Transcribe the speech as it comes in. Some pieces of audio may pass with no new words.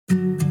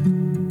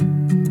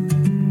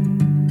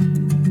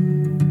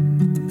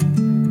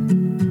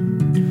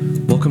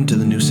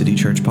City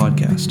Church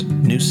podcast.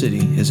 New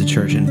City is a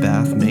church in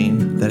Bath,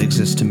 Maine that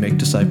exists to make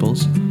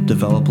disciples,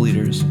 develop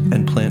leaders,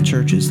 and plant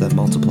churches that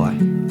multiply.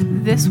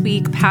 This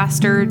week,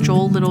 Pastor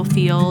Joel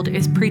Littlefield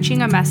is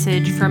preaching a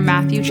message from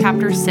Matthew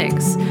chapter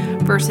 6,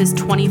 verses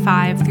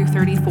 25 through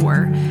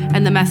 34,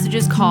 and the message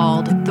is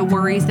called The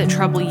Worries That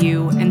Trouble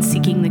You and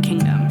Seeking the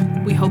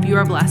Kingdom. We hope you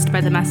are blessed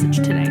by the message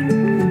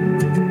today.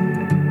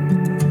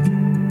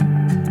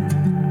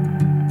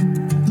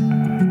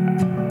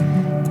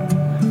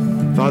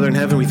 Father in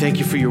heaven, we thank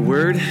you for your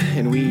word,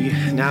 and we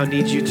now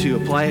need you to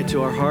apply it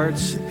to our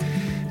hearts.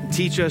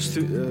 Teach us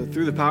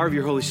through the power of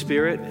your Holy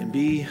Spirit, and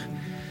be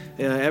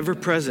ever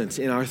present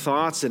in our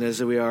thoughts, and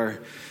as we are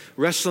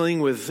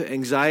wrestling with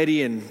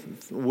anxiety and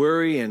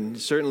worry, and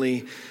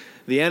certainly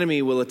the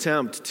enemy will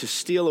attempt to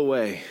steal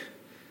away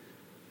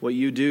what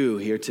you do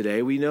here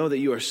today. We know that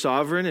you are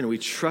sovereign, and we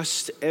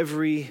trust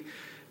every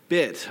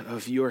bit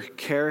of your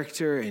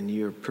character and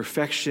your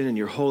perfection and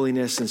your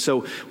holiness. And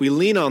so we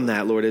lean on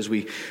that, Lord, as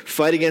we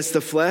fight against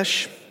the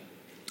flesh,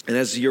 and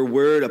as your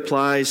word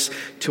applies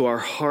to our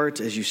heart,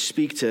 as you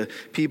speak to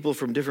people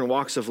from different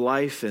walks of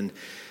life, and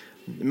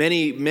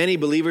many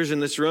believers in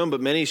this room, but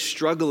many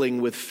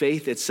struggling with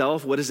faith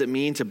itself. What does it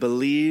mean to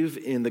believe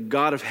in the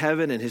God of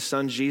heaven and his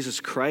Son, Jesus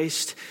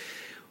Christ?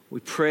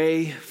 We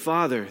pray,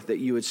 Father, that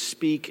you would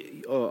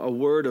speak a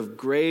word of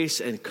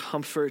grace and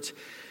comfort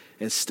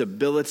and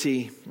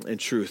stability and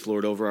truth,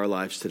 Lord, over our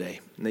lives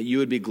today, and that you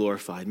would be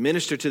glorified.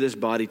 Minister to this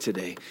body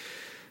today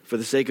for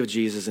the sake of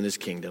Jesus and his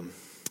kingdom.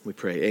 We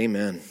pray,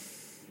 amen.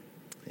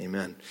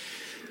 Amen.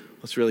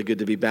 Well, it's really good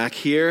to be back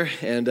here.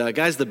 And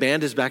guys, the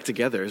band is back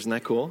together. Isn't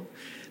that cool?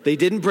 They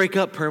didn't break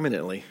up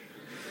permanently.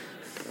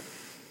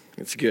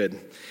 It's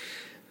good.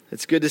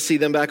 It's good to see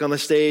them back on the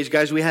stage.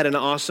 Guys, we had an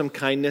awesome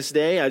kindness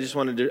day. I just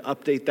wanted to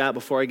update that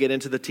before I get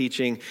into the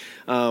teaching.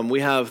 We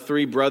have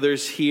three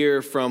brothers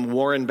here from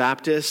Warren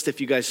Baptist.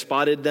 If you guys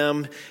spotted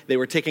them, they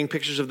were taking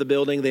pictures of the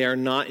building. They are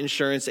not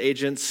insurance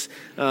agents.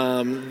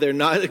 They're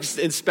not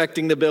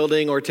inspecting the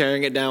building or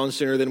tearing it down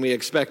sooner than we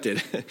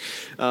expected.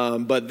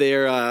 But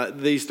they're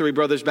these three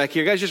brothers back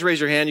here. Guys, just raise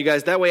your hand, you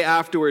guys. That way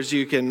afterwards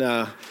you can,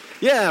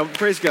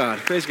 praise God,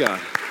 praise God.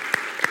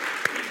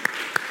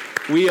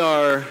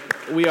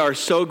 We are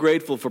so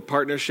grateful for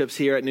partnerships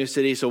here at New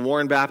City. So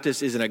Warren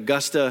Baptist is in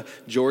Augusta,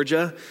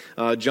 Georgia.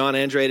 John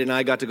Andrade and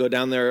I got to go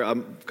down there a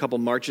couple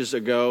Marches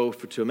ago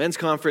to a men's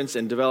conference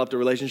and developed a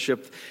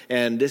relationship.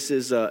 And this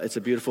is it's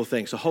a beautiful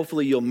thing. So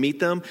hopefully you'll meet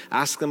them,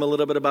 ask them a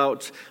little bit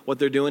about what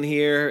they're doing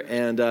here.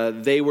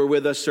 And they were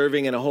with us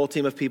serving in a whole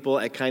team of people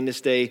at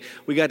Kindness Day.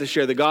 We got to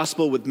share the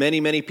gospel with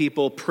many, many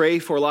people, pray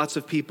for lots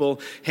of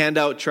people, hand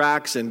out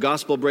tracts and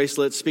gospel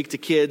bracelets, speak to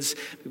kids,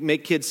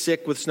 make kids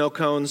sick with snow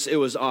cones. It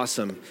was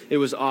awesome. It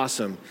was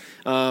awesome.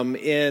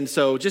 And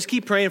so just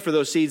keep praying for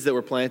those seeds that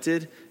were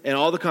planted and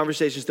all the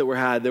conversations that were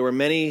had. There were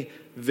many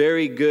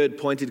very good,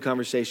 pointed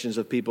conversations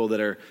of people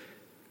that are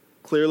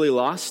clearly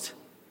lost,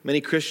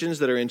 many Christians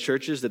that are in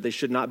churches that they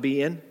should not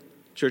be in,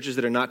 churches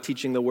that are not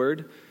teaching the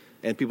word,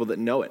 and people that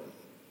know it,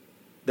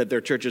 that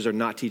their churches are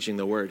not teaching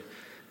the word.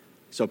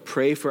 So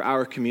pray for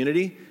our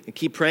community and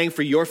keep praying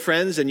for your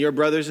friends and your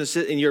brothers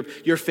and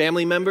your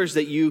family members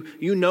that you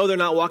know they're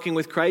not walking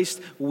with Christ.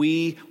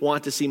 We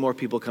want to see more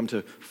people come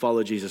to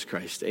follow Jesus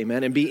Christ.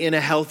 Amen. And be in a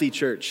healthy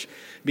church.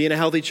 Be in a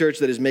healthy church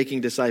that is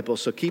making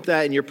disciples. So keep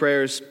that in your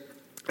prayers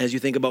as you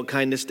think about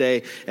Kindness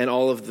Day and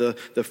all of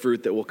the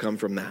fruit that will come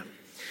from that.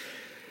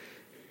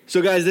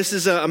 So guys, this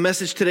is a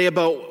message today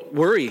about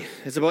worry.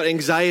 It's about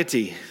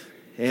anxiety.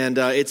 And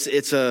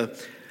it's a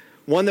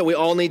one that we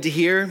all need to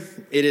hear.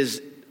 It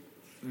is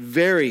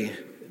very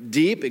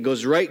deep. It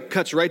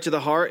cuts right to the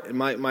heart. And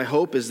my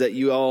hope is that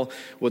you all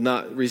will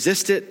not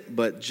resist it,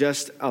 but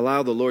just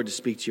allow the Lord to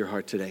speak to your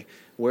heart today.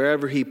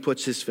 Wherever he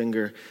puts his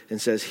finger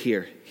and says,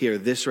 here,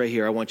 this right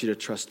here, I want you to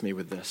trust me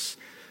with this.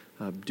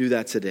 Do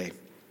that today.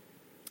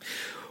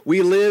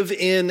 We live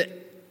in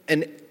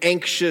an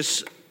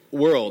anxious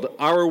world.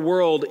 Our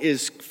world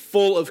is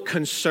full of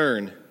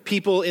concern.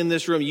 People in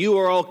this room, you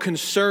are all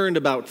concerned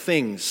about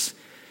things.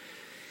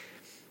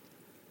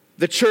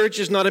 The church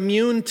is not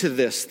immune to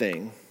this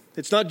thing.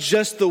 It's not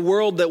just the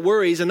world that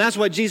worries, and that's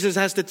why Jesus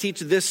has to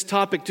teach this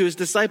topic to his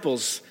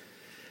disciples,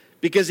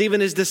 because even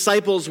his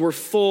disciples were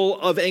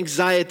full of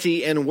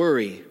anxiety and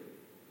worry.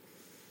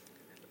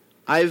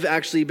 I've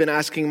actually been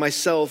asking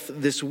myself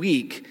this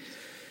week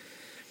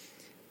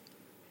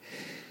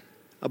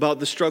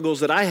about the struggles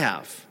that I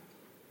have.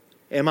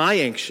 Am I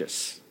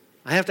anxious?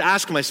 I have to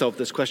ask myself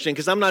this question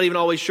because I'm not even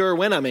always sure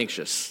when I'm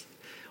anxious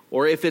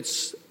or if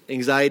it's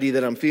anxiety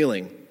that I'm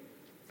feeling.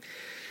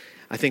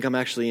 I think I'm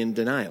actually in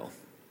denial.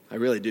 I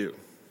really do.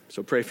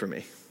 So pray for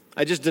me.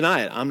 I just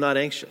deny it. I'm not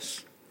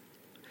anxious.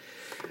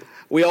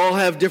 We all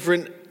have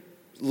different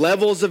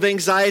levels of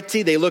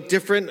anxiety. They look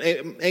different.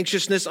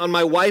 Anxiousness on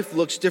my wife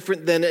looks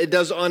different than it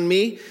does on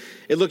me.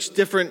 It looks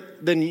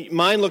different than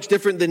mine looks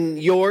different than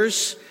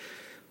yours.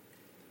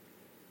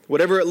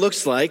 Whatever it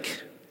looks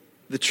like,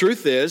 the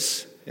truth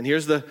is, and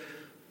here's the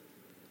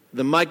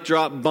mic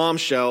drop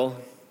bombshell,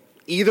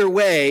 Either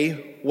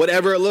way,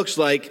 whatever it looks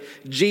like,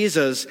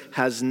 Jesus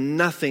has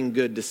nothing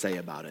good to say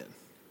about it.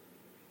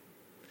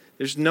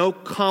 There's no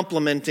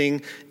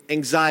complimenting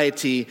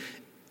anxiety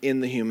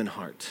in the human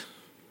heart.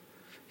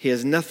 He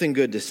has nothing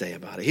good to say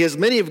about it. He has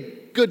many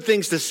good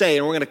things to say,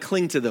 and we're going to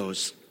cling to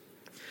those.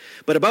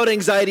 But about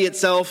anxiety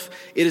itself,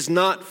 it is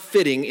not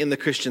fitting in the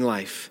Christian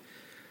life.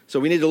 So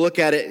we need to look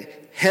at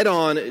it head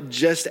on,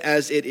 just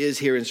as it is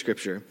here in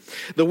Scripture.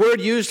 The word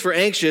used for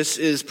anxious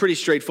is pretty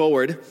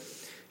straightforward.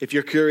 If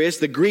you're curious,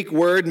 the Greek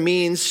word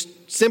means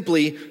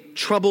simply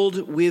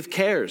troubled with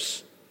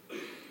cares.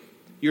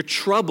 You're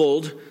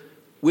troubled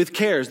with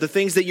cares. The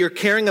things that you're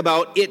caring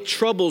about, it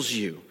troubles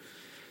you.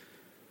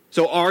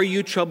 So are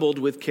you troubled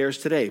with cares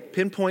today?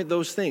 Pinpoint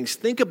those things.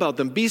 Think about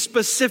them. Be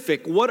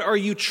specific. What are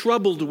you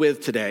troubled with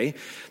today?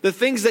 The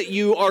things that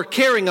you are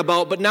caring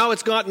about, but now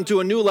it's gotten to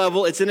a new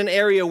level. It's in an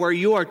area where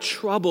you are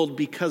troubled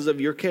because of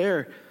your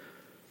care.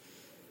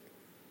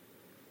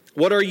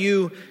 What are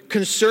you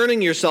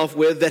concerning yourself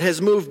with that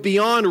has moved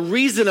beyond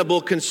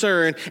reasonable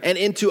concern and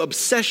into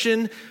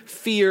obsession,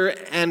 fear,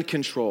 and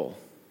control?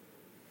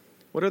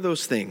 What are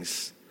those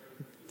things?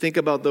 Think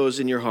about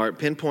those in your heart.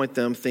 Pinpoint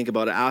them. Think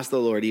about it. Ask the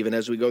Lord, even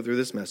as we go through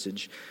this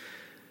message,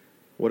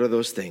 what are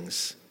those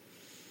things?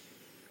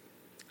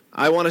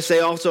 I want to say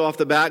also off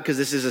the bat, because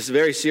this is a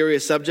very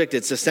serious subject,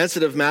 it's a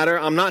sensitive matter.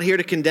 I'm not here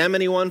to condemn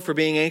anyone for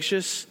being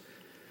anxious.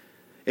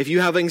 If you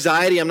have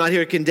anxiety, I'm not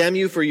here to condemn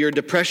you for your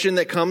depression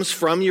that comes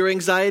from your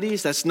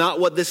anxieties. That's not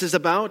what this is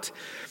about.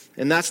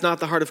 And that's not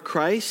the heart of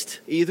Christ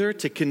either,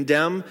 to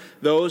condemn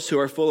those who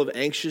are full of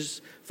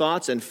anxious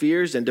thoughts and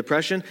fears and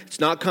depression. It's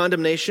not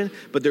condemnation,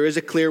 but there is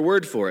a clear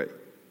word for it.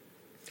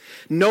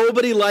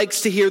 Nobody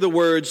likes to hear the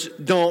words,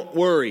 "Don't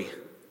worry."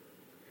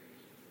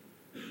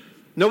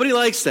 Nobody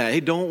likes that. Hey,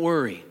 don't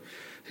worry.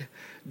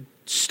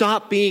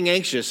 Stop being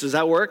anxious. Does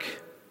that work?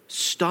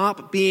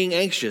 Stop being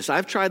anxious.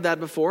 I've tried that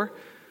before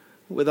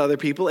with other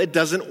people. It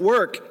doesn't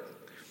work.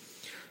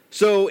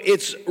 So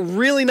it's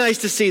really nice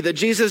to see that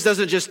Jesus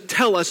doesn't just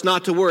tell us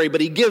not to worry, but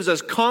he gives us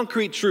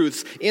concrete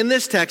truths in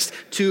this text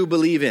to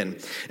believe in.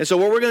 And so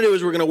what we're going to do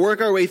is we're going to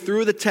work our way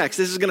through the text.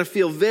 This is going to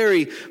feel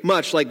very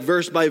much like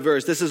verse by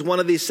verse. This is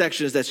one of these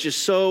sections that's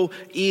just so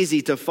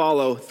easy to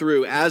follow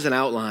through as an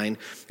outline.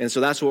 And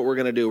so that's what we're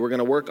going to do. We're going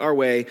to work our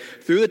way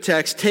through the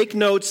text. Take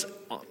notes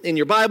in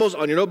your Bibles,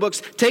 on your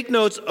notebooks. Take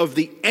notes of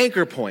the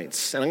anchor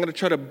points. And I'm going to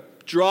try to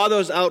draw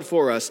those out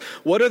for us.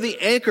 What are the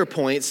anchor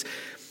points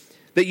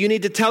that you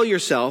need to tell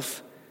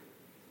yourself,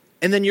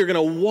 and then you're going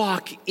to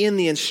walk in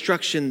the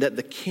instruction that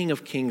the King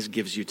of Kings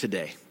gives you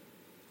today?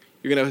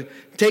 You're going to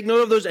take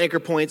note of those anchor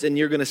points, and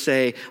you're going to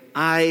say,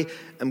 I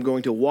am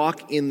going to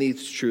walk in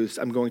these truths.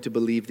 I'm going to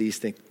believe these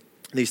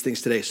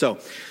things today. So,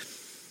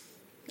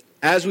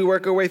 as we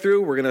work our way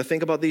through, we're going to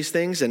think about these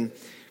things, and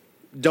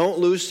don't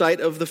lose sight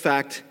of the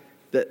fact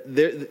that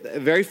the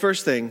very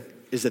first thing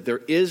is that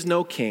there is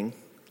no king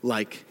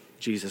like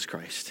Jesus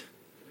Christ.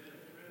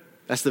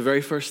 That's the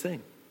very first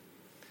thing.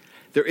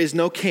 There is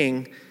no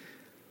king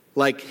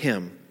like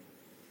him.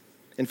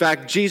 In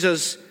fact,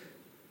 Jesus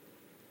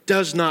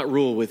does not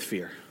rule with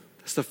fear.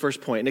 That's the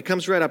first point. And it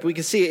comes right up. We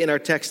can see it in our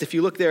text. If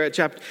you look there at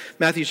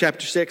Matthew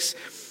chapter 6,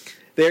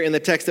 there in the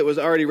text that was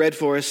already read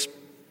for us,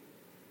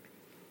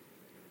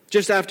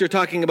 just after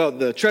talking about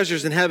the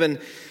treasures in heaven,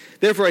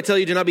 therefore I tell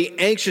you, do not be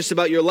anxious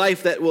about your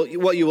life,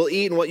 what you will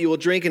eat and what you will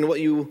drink, and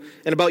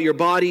about your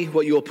body,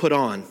 what you will put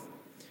on.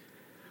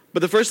 But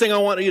the first thing I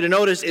want you to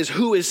notice is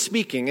who is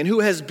speaking and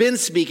who has been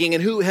speaking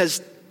and who has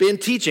been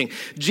teaching.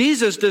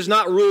 Jesus does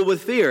not rule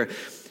with fear.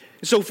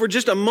 So for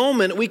just a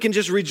moment, we can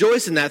just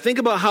rejoice in that. Think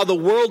about how the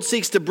world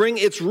seeks to bring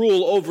its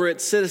rule over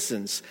its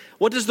citizens.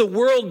 What does the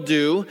world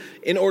do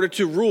in order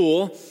to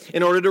rule,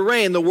 in order to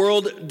reign? The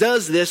world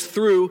does this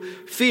through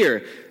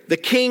fear. The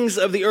kings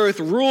of the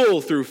earth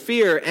rule through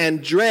fear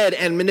and dread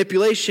and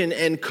manipulation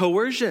and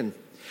coercion.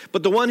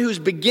 But the one who's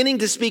beginning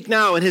to speak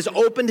now and has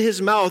opened his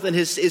mouth and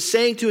is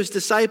saying to his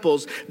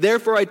disciples,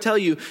 therefore I tell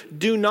you,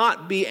 do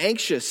not be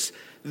anxious.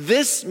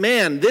 This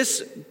man,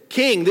 this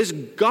king, this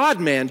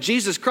God-man,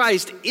 Jesus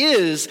Christ,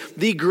 is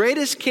the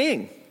greatest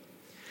king.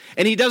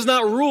 And he does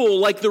not rule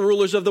like the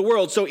rulers of the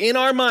world. So in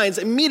our minds,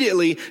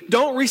 immediately,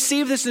 don't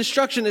receive this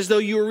instruction as though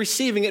you were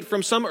receiving it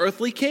from some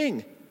earthly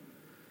king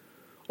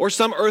or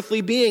some earthly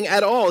being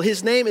at all.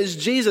 His name is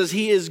Jesus.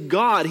 He is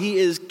God. He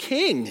is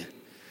king.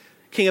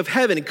 King of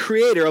heaven,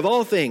 creator of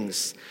all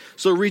things.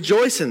 So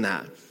rejoice in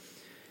that.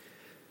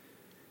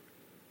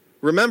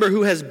 Remember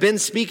who has been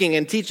speaking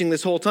and teaching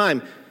this whole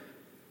time.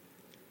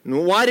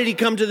 And why did he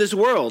come to this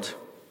world?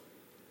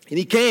 And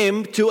he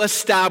came to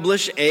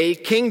establish a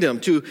kingdom,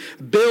 to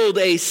build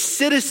a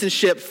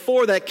citizenship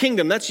for that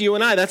kingdom. That's you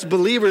and I. That's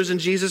believers in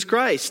Jesus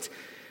Christ.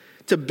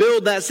 To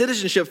build that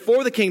citizenship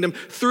for the kingdom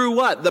through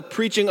what? The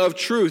preaching of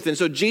truth. And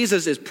so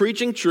Jesus is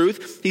preaching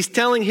truth. He's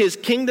telling his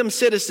kingdom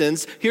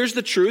citizens, here's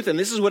the truth, and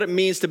this is what it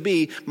means to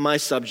be my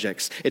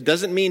subjects. It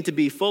doesn't mean to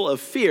be full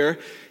of fear.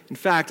 In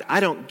fact,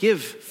 I don't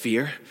give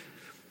fear.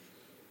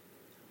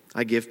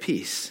 I give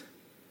peace.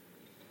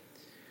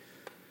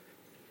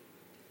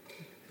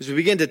 As we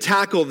begin to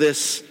tackle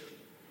this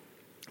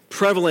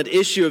prevalent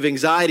issue of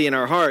anxiety in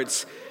our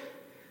hearts,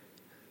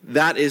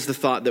 that is the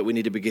thought that we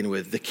need to begin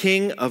with. The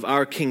King of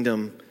our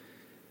kingdom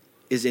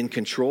is in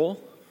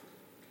control.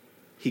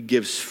 He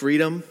gives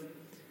freedom,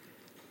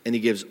 and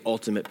he gives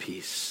ultimate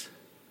peace.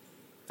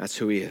 That's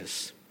who he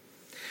is.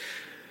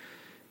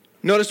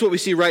 Notice what we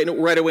see right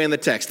away in the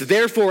text.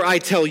 Therefore, I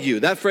tell you.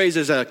 That phrase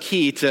is a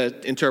key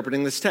to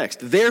interpreting this text.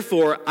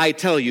 Therefore, I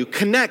tell you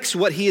connects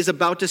what he is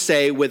about to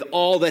say with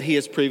all that he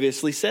has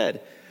previously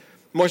said.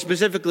 More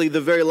specifically, the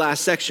very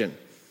last section.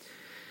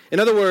 In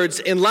other words,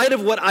 in light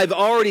of what I've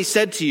already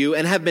said to you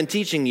and have been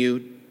teaching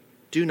you,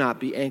 do not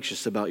be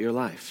anxious about your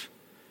life.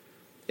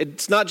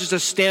 It's not just a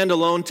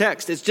standalone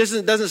text. It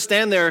doesn't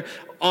stand there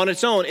on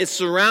its own. It's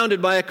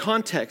surrounded by a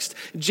context.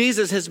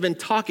 Jesus has been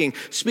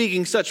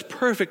speaking such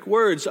perfect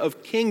words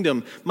of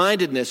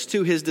kingdom-mindedness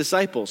to his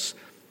disciples.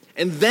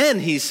 And then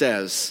he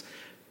says,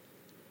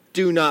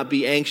 do not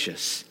be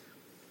anxious.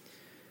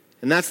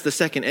 And that's the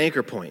second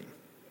anchor point.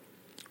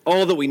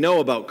 All that we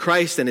know about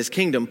Christ and his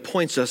kingdom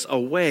points us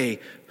away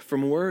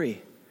from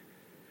worry.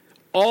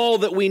 All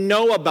that we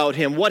know about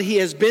him, what he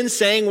has been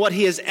saying, what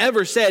he has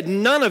ever said,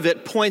 none of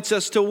it points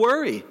us to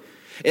worry.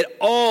 It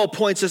all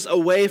points us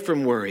away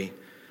from worry.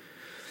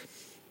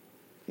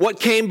 What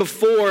came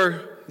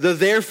before the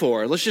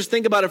therefore? Let's just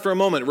think about it for a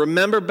moment.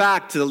 Remember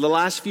back to the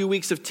last few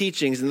weeks of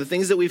teachings and the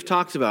things that we've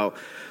talked about.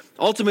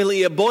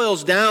 Ultimately, it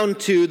boils down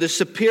to the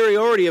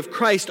superiority of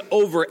Christ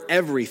over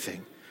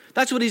everything.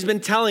 That's what he's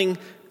been telling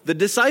the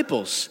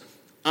disciples.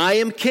 I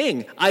am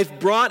king. I've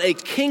brought a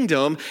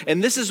kingdom,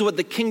 and this is what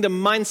the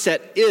kingdom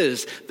mindset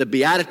is, the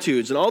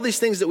Beatitudes and all these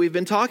things that we've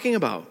been talking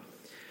about.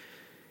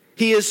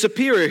 He is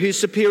superior. He's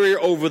superior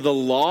over the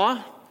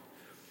law.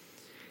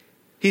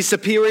 He's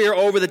superior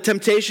over the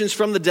temptations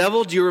from the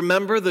devil. Do you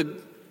remember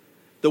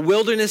the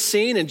wilderness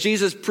scene? And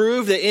Jesus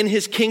proved that in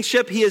his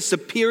kingship, he is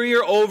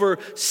superior over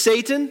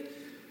Satan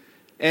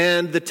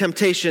and the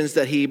temptations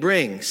that he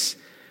brings.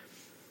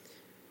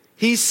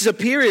 He's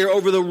superior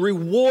over the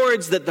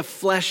rewards that the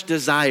flesh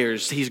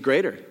desires. He's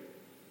greater.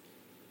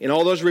 In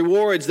all those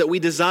rewards that we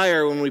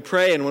desire when we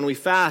pray and when we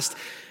fast,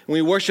 when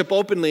we worship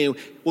openly,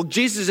 well,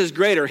 Jesus is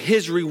greater.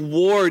 His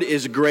reward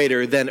is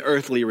greater than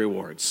earthly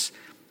rewards.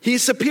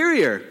 He's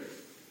superior.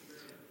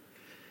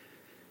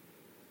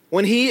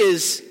 When he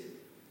is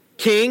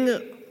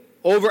king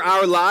over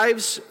our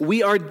lives,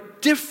 we are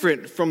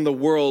different from the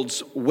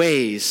world's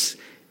ways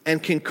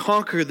and can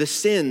conquer the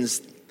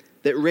sins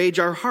that rage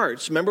our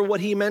hearts. Remember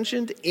what he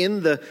mentioned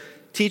in the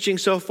teaching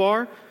so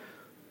far?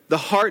 The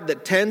heart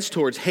that tends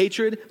towards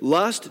hatred,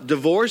 lust,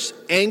 divorce,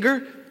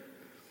 anger.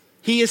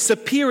 He is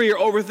superior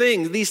over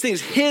these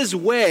things. His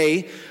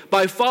way,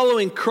 by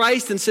following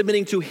Christ and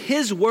submitting to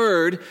his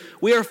word,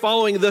 we are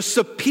following the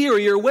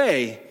superior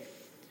way.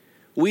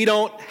 We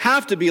don't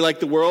have to be like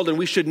the world, and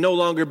we should no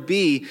longer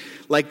be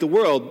like the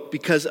world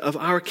because of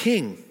our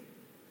King.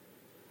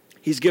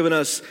 He's given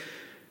us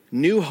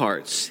new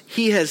hearts.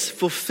 He has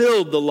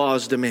fulfilled the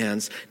law's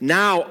demands.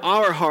 Now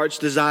our hearts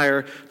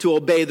desire to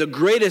obey the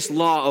greatest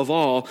law of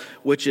all,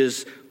 which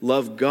is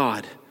love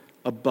God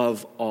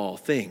above all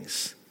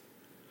things.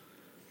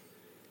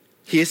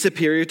 He is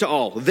superior to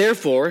all.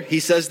 Therefore,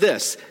 he says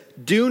this,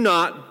 do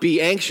not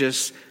be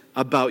anxious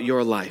about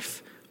your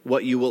life,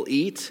 what you will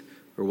eat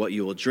or what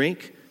you will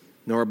drink,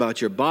 nor about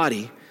your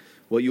body,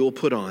 what you will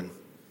put on.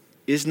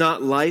 Is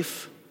not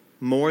life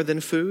more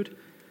than food,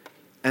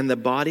 and the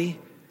body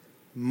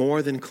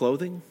more than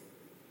clothing?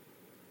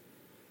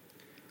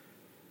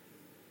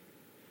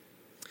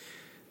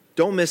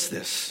 Don't miss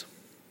this.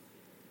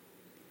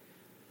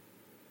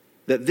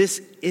 That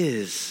this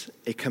is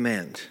a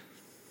command.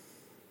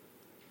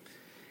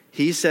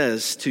 He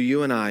says to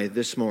you and I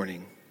this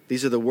morning,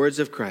 these are the words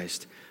of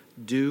Christ,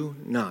 do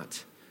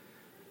not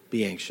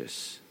be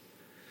anxious.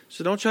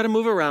 So don't try to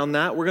move around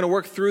that. We're going to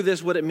work through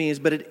this, what it means,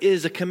 but it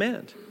is a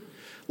command.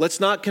 Let's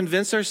not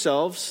convince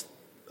ourselves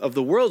of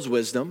the world's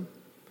wisdom,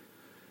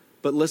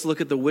 but let's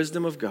look at the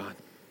wisdom of God,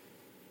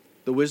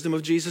 the wisdom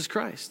of Jesus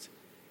Christ.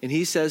 And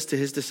he says to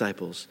his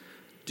disciples,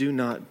 do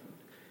not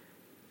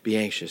be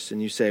anxious.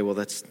 And you say, well,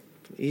 that's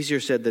easier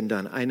said than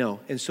done. I know.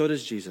 And so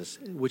does Jesus,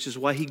 which is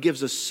why he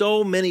gives us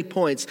so many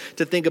points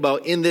to think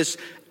about in this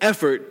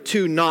effort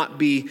to not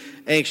be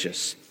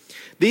anxious.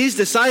 These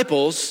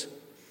disciples,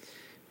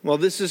 well,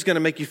 this is going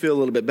to make you feel a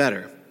little bit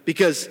better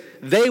because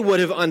they would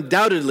have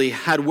undoubtedly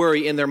had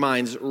worry in their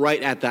minds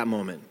right at that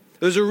moment.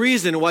 There's a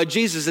reason why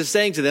Jesus is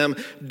saying to them,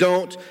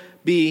 don't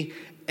be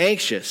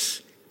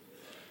anxious.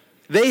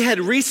 They had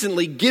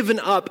recently given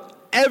up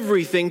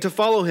everything to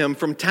follow him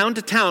from town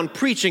to town,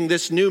 preaching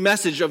this new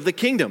message of the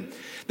kingdom.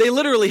 They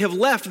literally have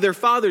left their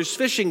father's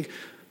fishing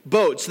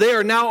boats. They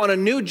are now on a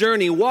new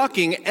journey,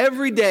 walking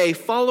every day,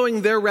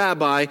 following their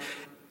rabbi,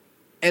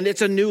 and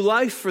it's a new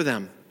life for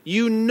them.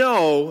 You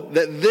know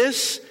that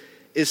this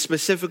is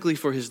specifically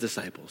for his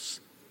disciples,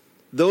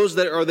 those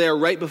that are there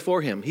right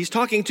before him. He's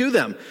talking to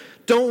them.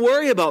 Don't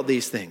worry about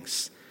these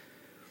things.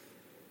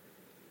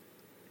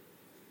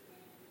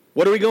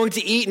 What are we going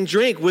to eat and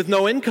drink with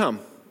no income?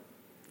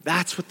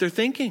 That's what they're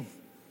thinking.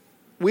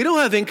 We don't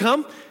have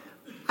income.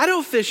 I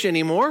don't fish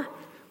anymore.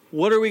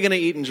 What are we going to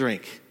eat and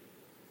drink?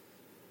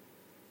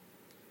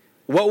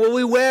 What will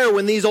we wear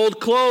when these old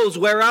clothes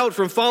wear out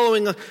from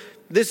following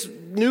this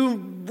new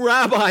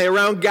rabbi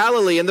around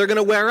Galilee and they're going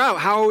to wear out?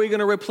 How are we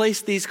going to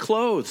replace these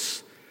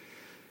clothes?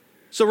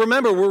 So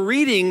remember, we're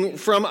reading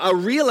from a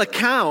real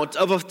account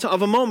of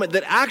a moment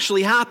that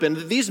actually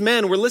happened. These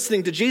men were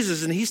listening to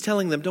Jesus, and he's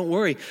telling them, don't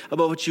worry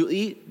about what you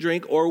eat,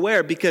 drink, or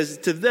wear, because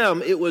to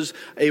them it was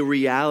a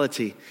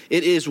reality.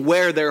 It is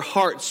where their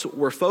hearts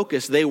were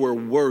focused. They were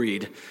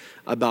worried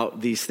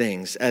about these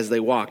things as they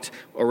walked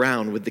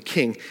around with the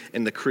King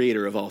and the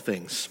Creator of all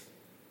things.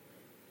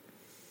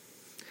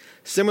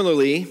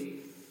 Similarly,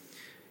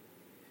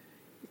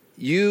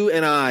 you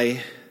and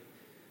I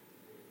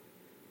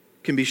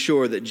can be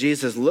sure that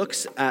Jesus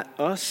looks at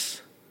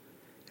us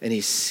and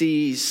he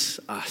sees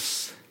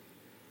us.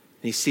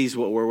 And he sees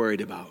what we're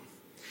worried about.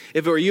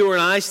 If it were you or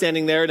I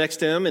standing there next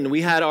to him and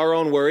we had our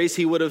own worries,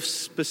 he would have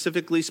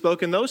specifically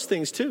spoken those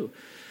things too.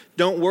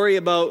 Don't worry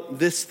about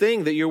this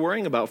thing that you're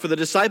worrying about. For the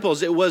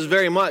disciples, it was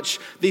very much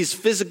these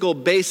physical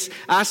base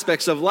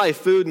aspects of life,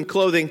 food and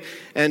clothing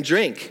and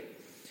drink.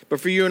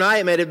 But for you and I,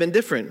 it may have been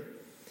different.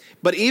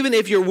 But even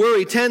if your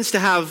worry tends to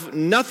have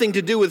nothing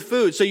to do with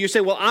food, so you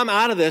say, well, I'm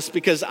out of this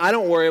because I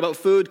don't worry about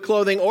food,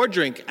 clothing, or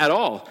drink at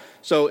all.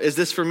 So is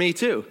this for me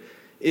too?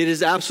 It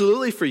is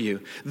absolutely for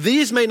you.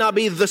 These may not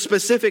be the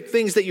specific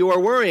things that you are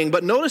worrying,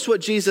 but notice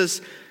what Jesus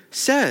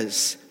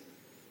says.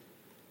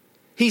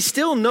 He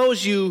still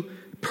knows you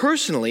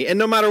personally, and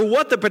no matter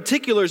what the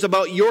particulars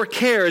about your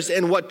cares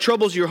and what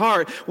troubles your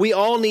heart, we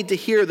all need to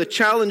hear the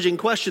challenging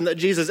question that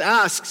Jesus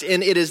asks,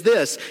 and it is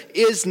this: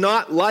 is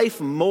not life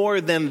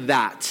more than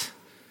that?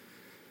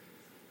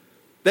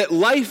 That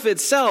life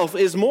itself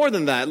is more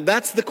than that.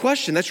 That's the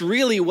question. That's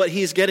really what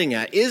he's getting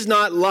at. Is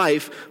not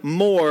life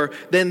more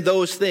than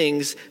those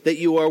things that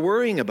you are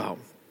worrying about?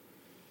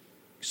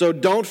 So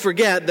don't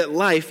forget that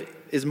life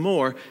is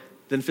more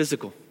than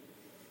physical.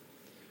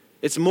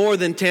 It's more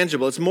than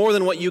tangible. It's more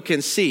than what you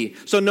can see.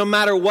 So no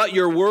matter what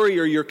your worry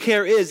or your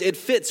care is, it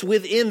fits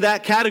within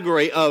that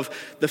category of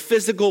the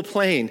physical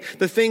plane,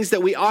 the things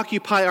that we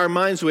occupy our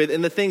minds with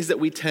and the things that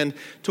we tend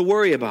to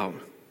worry about.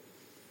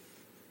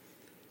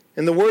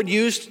 And the word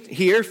used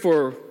here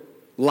for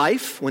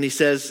life, when he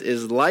says,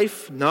 is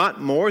life not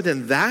more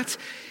than that,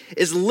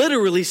 is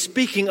literally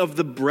speaking of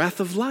the breath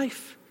of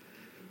life.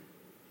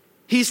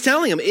 He's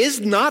telling him,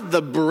 is not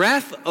the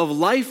breath of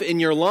life in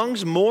your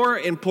lungs more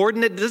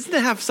important? Doesn't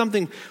it have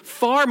something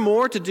far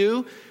more to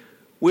do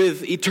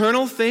with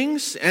eternal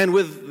things and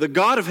with the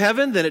God of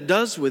heaven than it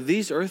does with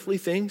these earthly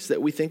things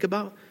that we think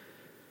about?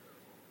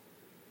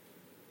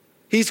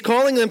 He's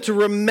calling them to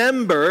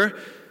remember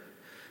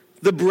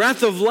the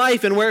breath of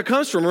life and where it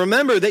comes from.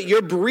 Remember that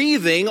you're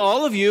breathing,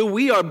 all of you,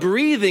 we are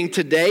breathing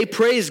today.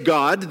 Praise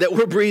God that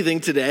we're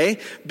breathing today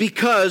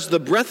because the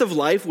breath of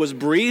life was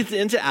breathed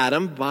into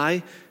Adam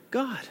by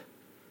God.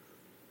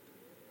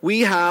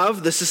 We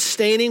have the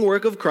sustaining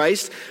work of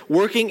Christ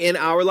working in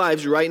our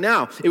lives right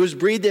now. It was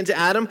breathed into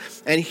Adam,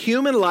 and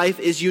human life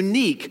is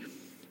unique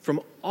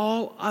from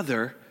all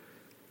other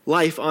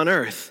life on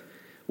earth.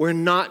 We're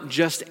not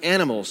just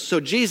animals.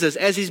 So Jesus,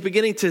 as he's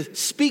beginning to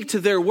speak to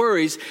their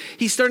worries,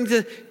 he's starting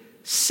to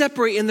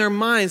separate in their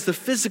minds the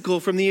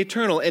physical from the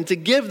eternal. And to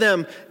give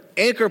them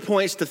anchor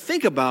points to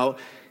think about,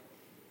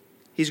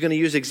 he's going to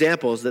use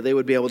examples that they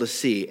would be able to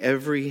see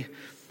every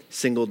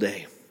single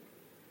day.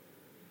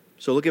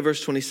 So look at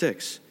verse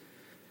 26.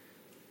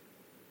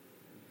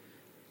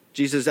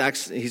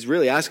 Jesus he's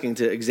really asking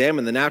to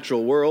examine the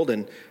natural world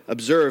and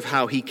observe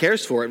how he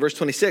cares for it. Verse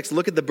 26,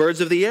 look at the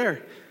birds of the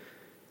air.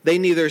 They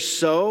neither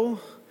sow,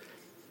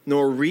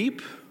 nor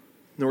reap,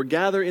 nor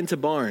gather into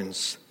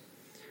barns,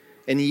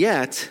 and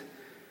yet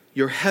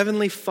your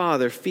heavenly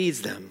Father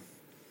feeds them.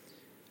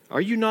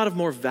 Are you not of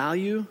more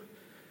value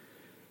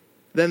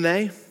than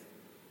they?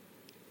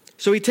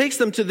 So he takes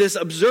them to this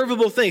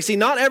observable thing. See,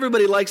 not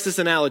everybody likes this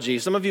analogy.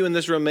 Some of you in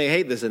this room may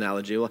hate this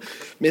analogy. Well,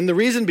 and the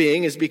reason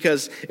being is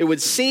because it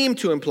would seem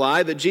to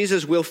imply that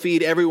Jesus will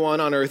feed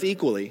everyone on earth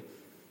equally.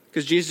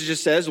 Because Jesus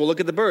just says, well, look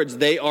at the birds.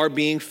 They are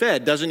being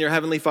fed. Doesn't your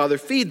heavenly Father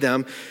feed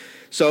them?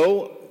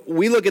 So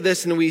we look at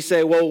this and we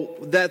say, well,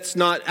 that's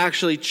not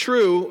actually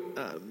true.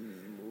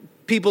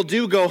 People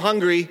do go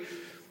hungry.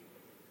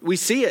 We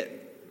see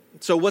it.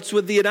 So what's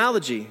with the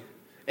analogy?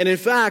 And in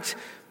fact,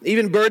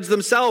 even birds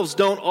themselves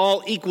don't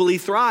all equally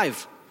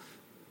thrive.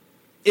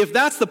 If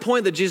that's the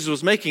point that Jesus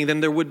was making, then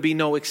there would be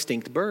no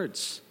extinct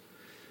birds.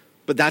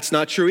 But that's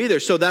not true either.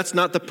 So that's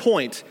not the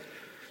point.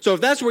 So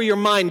if that's where your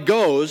mind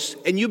goes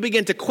and you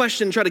begin to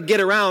question, try to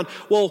get around,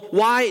 well,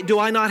 why do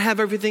I not have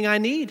everything I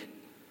need?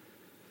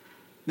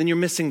 Then you're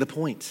missing the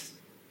point.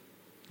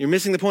 You're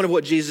missing the point of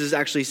what Jesus is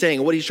actually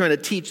saying, what he's trying to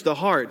teach the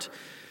heart.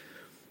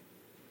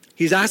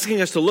 He's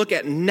asking us to look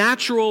at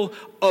natural,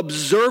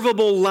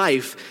 observable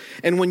life.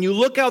 And when you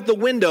look out the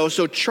window,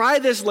 so try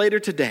this later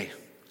today.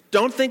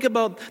 Don't think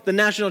about the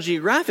National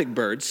Geographic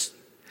birds.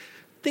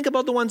 Think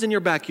about the ones in your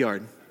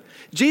backyard.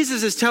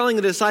 Jesus is telling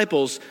the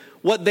disciples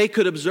what they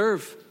could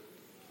observe.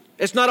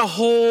 It's not a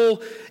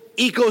whole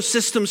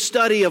ecosystem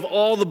study of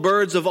all the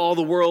birds of all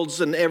the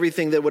worlds and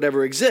everything that would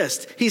ever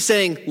exist. He's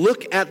saying,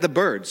 look at the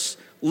birds.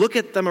 Look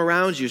at them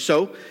around you.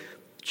 So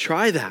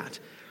try that.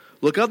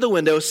 Look out the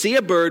window, see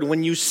a bird.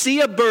 When you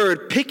see a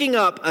bird picking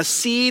up a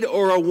seed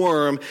or a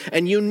worm,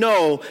 and you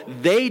know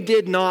they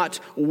did not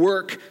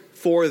work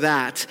for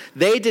that.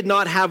 They did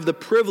not have the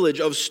privilege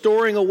of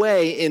storing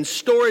away in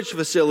storage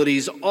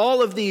facilities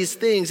all of these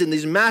things in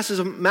these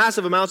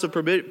massive amounts of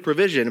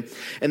provision.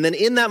 And then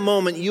in that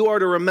moment, you are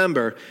to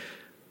remember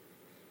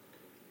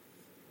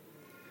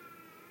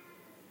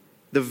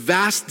the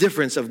vast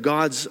difference of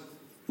God's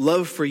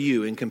love for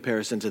you in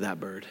comparison to that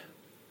bird.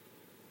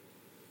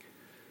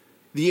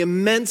 The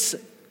immense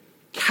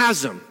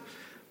chasm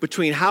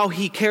between how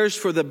he cares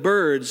for the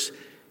birds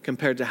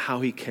compared to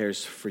how he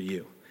cares for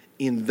you.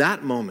 In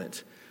that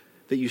moment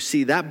that you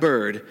see that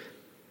bird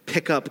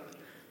pick up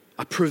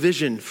a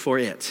provision for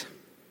it.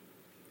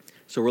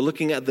 So we're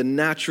looking at the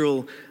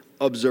natural,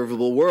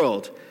 observable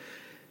world.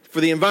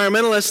 For the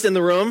environmentalist in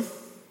the room,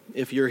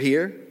 if you're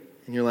here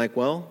and you're like,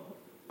 well,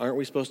 aren't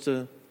we supposed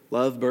to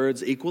love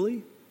birds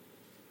equally?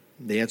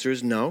 The answer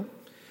is no.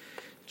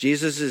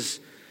 Jesus is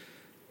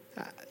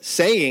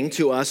saying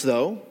to us,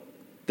 though,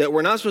 that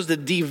we're not supposed to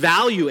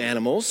devalue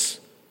animals.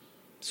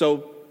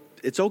 So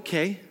it's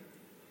okay.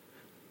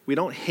 We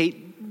don't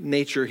hate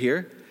nature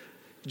here.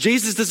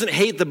 Jesus doesn't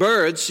hate the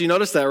birds. You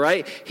notice that,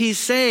 right? He's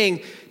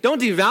saying,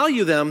 don't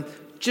devalue them.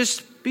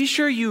 Just be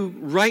sure you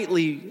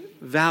rightly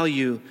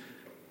value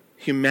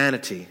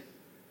humanity.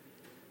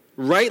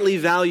 Rightly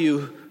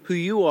value who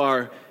you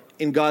are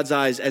in God's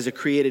eyes as a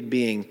created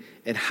being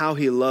and how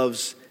he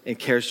loves and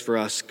cares for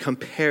us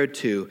compared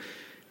to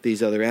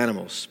these other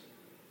animals.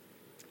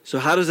 So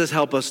how does this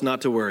help us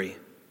not to worry?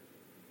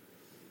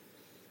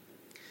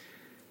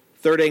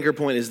 Third anchor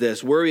point is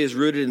this. Worry is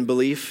rooted in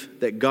belief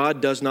that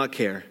God does not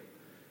care,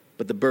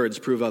 but the birds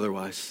prove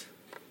otherwise.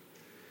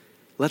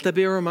 Let that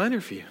be a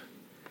reminder for you.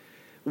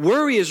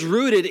 Worry is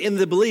rooted in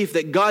the belief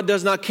that God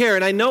does not care.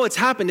 And I know it's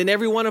happened in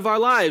every one of our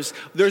lives.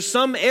 There's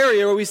some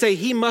area where we say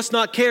he must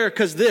not care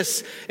because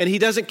this, and he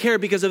doesn't care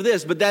because of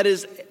this. But that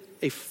is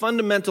a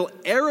fundamental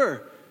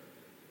error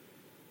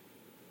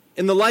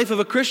in the life of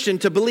a Christian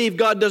to believe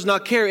God does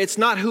not care. It's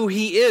not who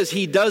he is.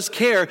 He does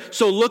care.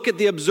 So look at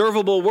the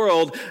observable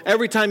world.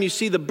 Every time you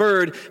see the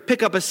bird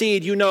pick up a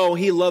seed, you know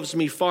he loves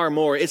me far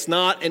more. It's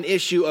not an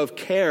issue of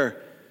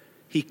care.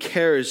 He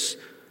cares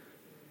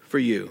for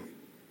you.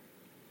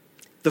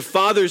 The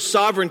Father's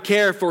sovereign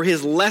care for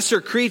his lesser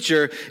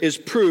creature is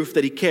proof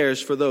that he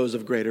cares for those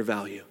of greater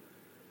value.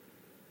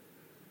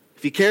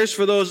 If he cares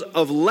for those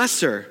of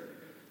lesser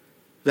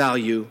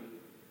value,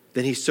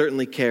 then he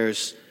certainly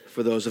cares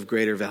for those of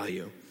greater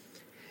value.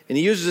 And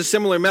he uses a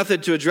similar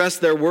method to address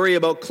their worry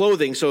about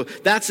clothing. So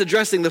that's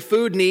addressing the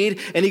food need,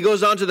 and he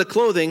goes on to the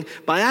clothing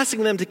by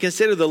asking them to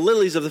consider the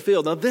lilies of the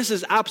field. Now this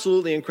is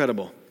absolutely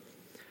incredible.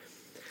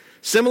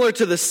 Similar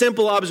to the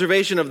simple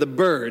observation of the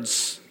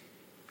birds,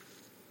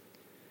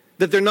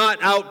 that they're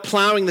not out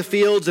plowing the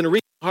fields and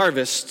reaping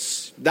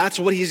harvests. That's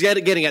what he's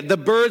getting at. The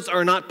birds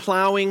are not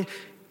plowing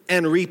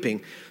and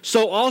reaping.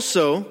 So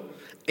also,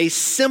 a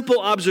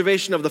simple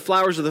observation of the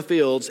flowers of the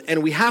fields,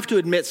 and we have to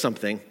admit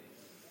something.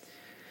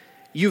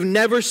 You've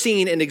never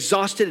seen an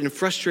exhausted and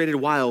frustrated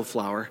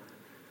wildflower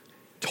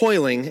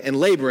toiling and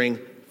laboring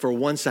for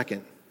 1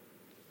 second.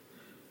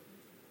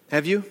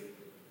 Have you?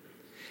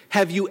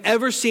 Have you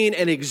ever seen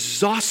an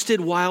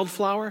exhausted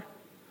wildflower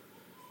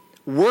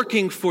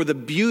working for the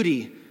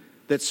beauty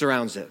that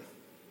surrounds it?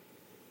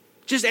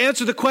 Just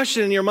answer the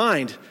question in your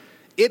mind.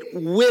 It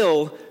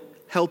will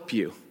help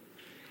you.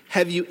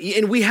 Have you?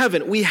 And we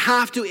haven't. We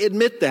have to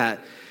admit that.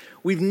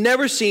 We've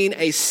never seen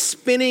a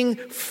spinning,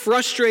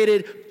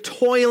 frustrated,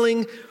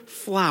 toiling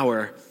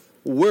flower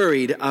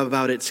worried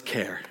about its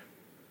care.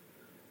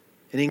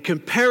 And in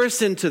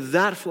comparison to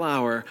that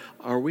flower,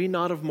 are we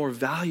not of more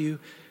value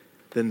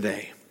than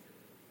they?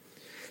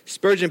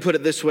 Spurgeon put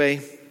it this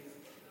way: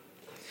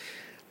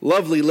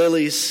 lovely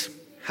lilies,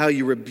 how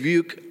you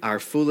rebuke our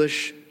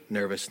foolish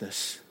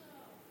nervousness.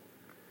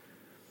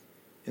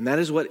 And that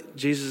is what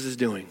Jesus is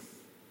doing.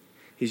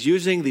 He's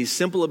using these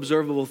simple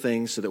observable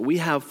things so that we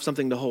have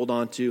something to hold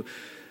on to,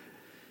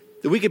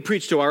 that we could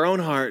preach to our own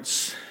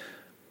hearts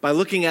by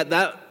looking at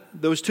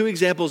those two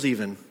examples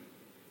even.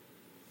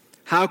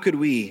 How could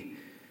we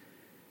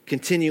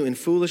continue in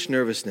foolish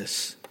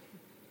nervousness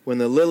when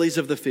the lilies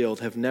of the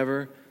field have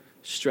never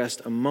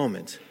stressed a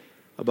moment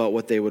about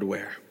what they would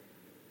wear?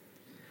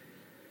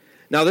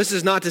 Now, this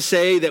is not to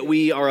say that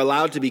we are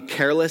allowed to be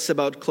careless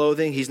about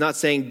clothing. He's not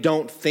saying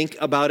don't think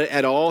about it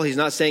at all. He's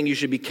not saying you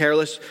should be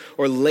careless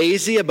or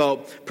lazy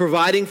about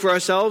providing for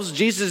ourselves.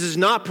 Jesus is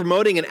not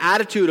promoting an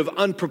attitude of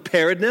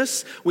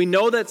unpreparedness. We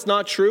know that's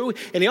not true.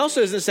 And he also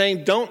isn't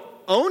saying don't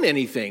own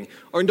anything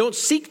or don't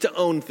seek to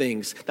own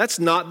things. That's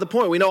not the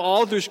point. We know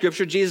all through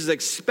Scripture, Jesus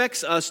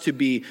expects us to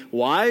be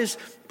wise,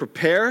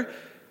 prepare,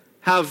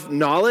 have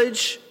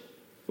knowledge.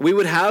 We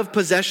would have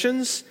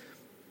possessions.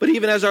 But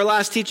even as our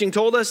last teaching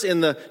told us in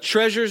the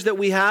treasures that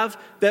we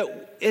have,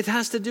 that it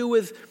has to do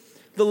with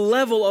the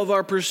level of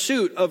our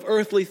pursuit of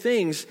earthly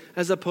things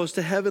as opposed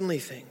to heavenly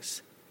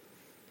things.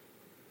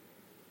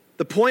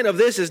 The point of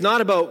this is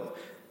not about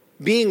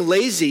being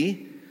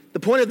lazy.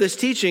 The point of this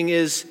teaching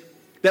is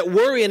that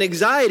worry and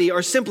anxiety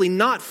are simply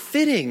not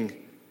fitting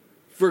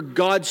for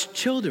God's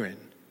children.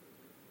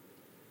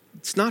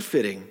 It's not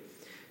fitting.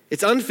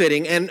 It's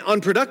unfitting and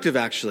unproductive,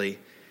 actually,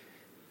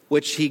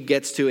 which he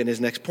gets to in his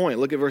next point.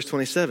 Look at verse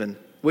 27.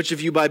 Which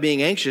of you, by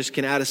being anxious,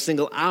 can add a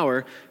single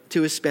hour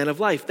to his span of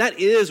life? That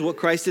is what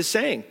Christ is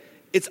saying.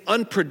 It's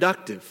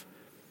unproductive.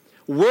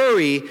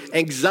 Worry,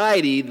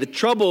 anxiety, the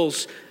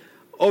troubles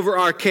over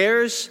our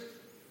cares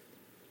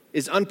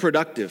is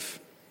unproductive.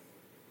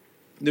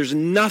 There's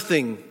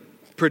nothing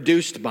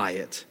produced by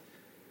it.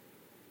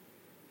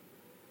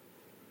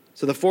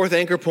 So the fourth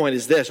anchor point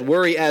is this: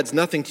 worry adds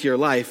nothing to your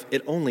life,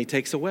 it only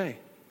takes away.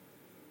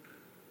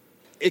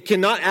 It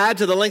cannot add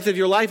to the length of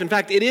your life. In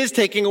fact, it is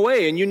taking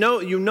away. And you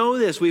know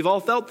this. We've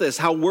all felt this,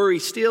 how worry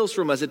steals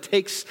from us. It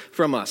takes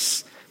from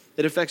us.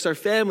 It affects our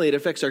family. It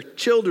affects our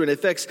children. It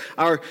affects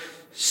our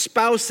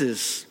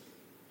spouses.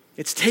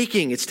 It's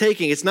taking.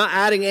 It's not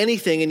adding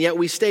anything, and yet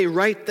we stay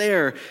right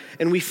there,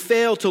 and we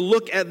fail to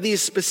look at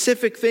these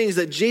specific things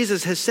that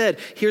Jesus has said.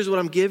 Here's what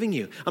I'm giving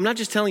you. I'm not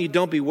just telling you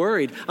don't be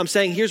worried. I'm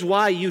saying here's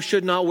why you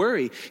should not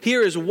worry.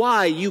 Here is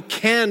why you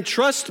can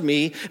trust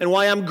me and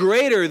why I'm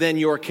greater than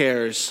your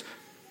cares.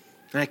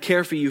 And I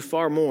care for you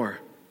far more.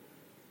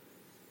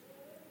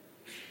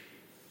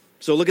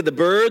 So look at the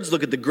birds,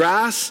 look at the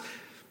grass.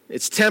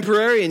 It's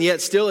temporary, and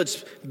yet still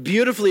it's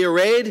beautifully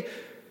arrayed.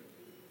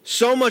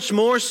 So much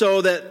more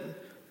so that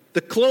the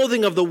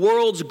clothing of the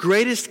world's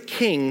greatest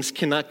kings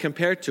cannot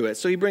compare to it.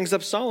 So he brings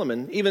up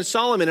Solomon. Even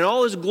Solomon in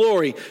all his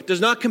glory does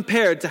not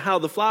compare to how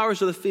the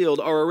flowers of the field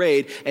are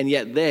arrayed, and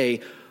yet they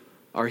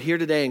are here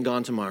today and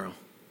gone tomorrow.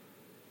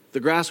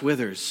 The grass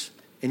withers,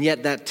 and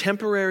yet that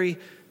temporary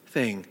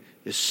thing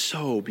is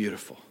so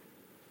beautiful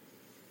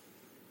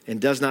and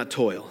does not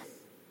toil.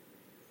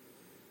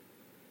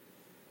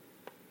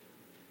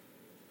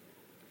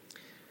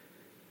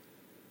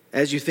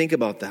 As you think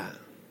about that,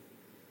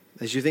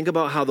 as you think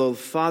about how the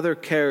Father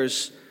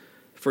cares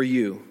for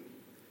you,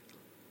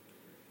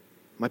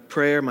 my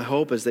prayer, my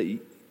hope is that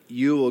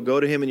you will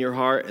go to him in your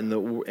heart,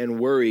 and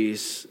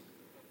worries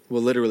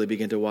will literally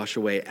begin to wash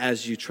away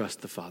as you trust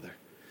the Father,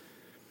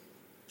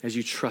 as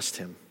you trust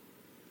him.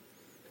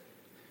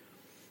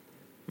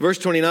 Verse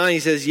 29, he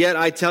says, "Yet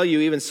I tell you,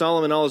 even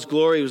Solomon in all his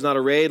glory was not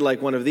arrayed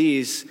like one of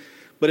these.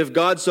 But if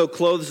God so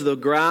clothes the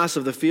grass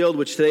of the field,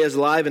 which today is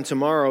alive and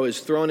tomorrow is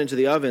thrown into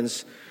the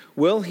ovens,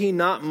 will he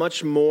not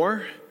much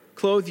more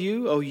clothe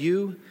you, O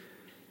you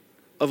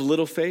of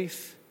little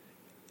faith?"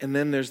 And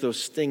then there's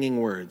those stinging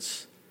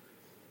words.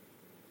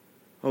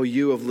 "O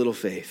you of little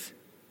faith."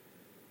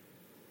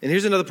 And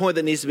here's another point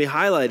that needs to be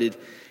highlighted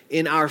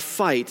in our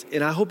fight,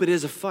 and I hope it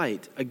is a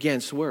fight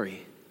against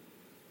worry.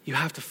 You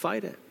have to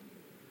fight it.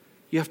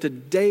 You have to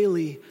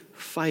daily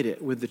fight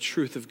it with the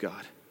truth of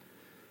God.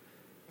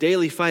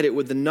 Daily fight it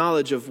with the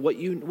knowledge of what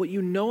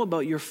you know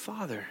about your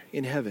Father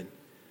in heaven.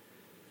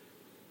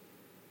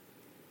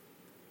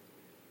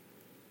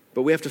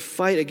 But we have to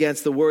fight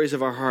against the worries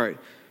of our heart.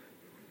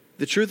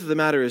 The truth of the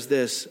matter is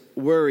this: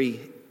 worry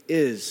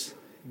is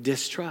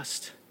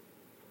distrust.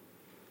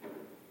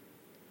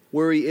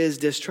 Worry is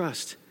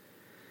distrust.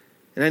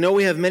 And I know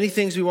we have many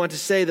things we want to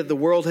say that the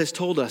world has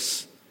told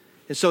us.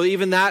 And so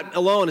even that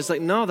alone is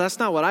like, no, that's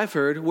not what I've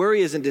heard.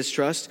 Worry isn't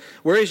distrust.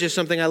 Worry is just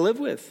something I live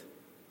with.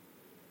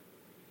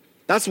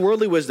 That's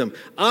worldly wisdom.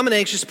 I'm an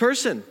anxious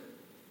person.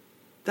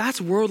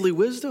 That's worldly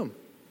wisdom.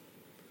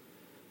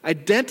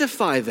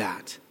 Identify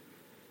that.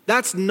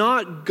 That's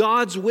not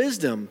God's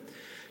wisdom.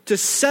 To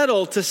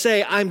settle to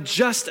say, I'm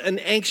just an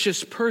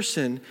anxious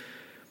person,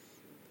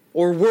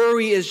 or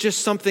worry is just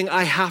something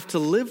I have to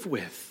live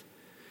with.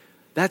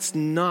 That's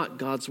not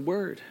God's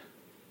word.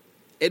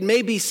 It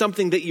may be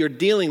something that you're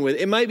dealing with.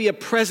 It might be a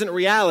present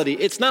reality.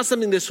 It's not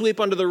something to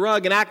sweep under the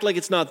rug and act like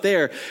it's not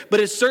there.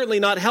 But it's certainly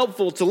not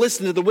helpful to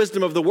listen to the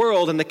wisdom of the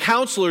world and the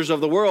counselors of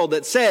the world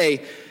that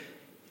say,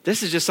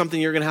 this is just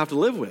something you're going to have to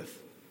live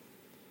with.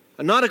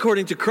 And not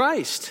according to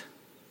Christ.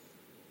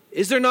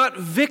 Is there not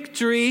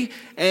victory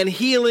and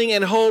healing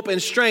and hope and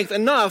strength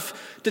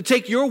enough to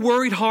take your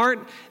worried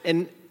heart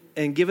and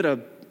give it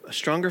a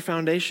stronger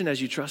foundation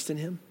as you trust in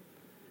him?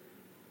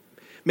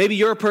 Maybe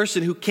you're a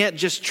person who can't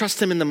just trust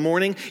him in the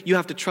morning. You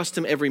have to trust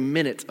him every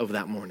minute of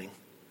that morning.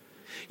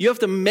 You have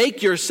to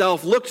make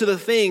yourself look to the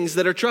things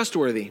that are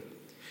trustworthy.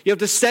 You have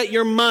to set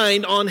your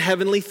mind on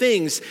heavenly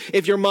things.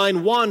 If your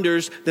mind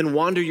wanders, then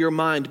wander your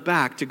mind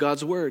back to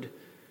God's word.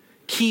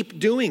 Keep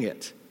doing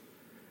it.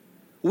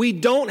 We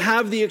don't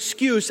have the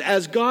excuse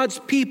as God's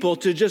people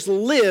to just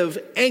live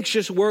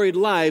anxious, worried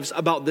lives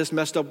about this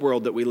messed up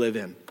world that we live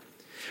in.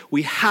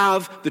 We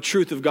have the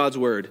truth of God's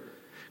word.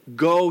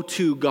 Go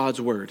to God's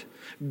word.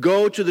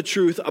 Go to the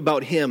truth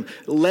about him.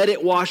 Let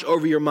it wash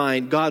over your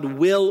mind. God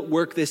will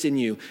work this in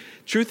you.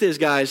 Truth is,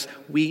 guys,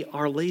 we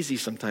are lazy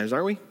sometimes,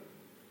 aren't we?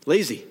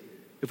 Lazy.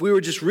 If we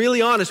were just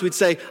really honest, we'd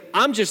say,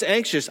 I'm just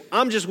anxious,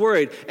 I'm just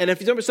worried. And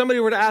if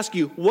somebody were to ask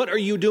you, what are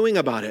you doing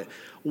about it?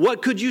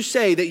 What could you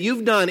say that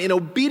you've done in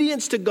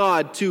obedience to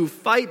God to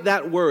fight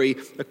that worry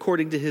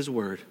according to his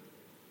word?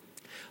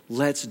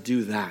 Let's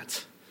do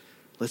that.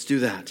 Let's do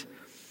that.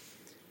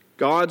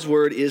 God's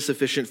word is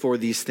sufficient for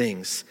these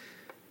things.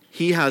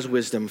 He has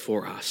wisdom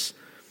for us.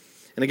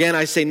 And again,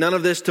 I say none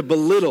of this to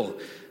belittle.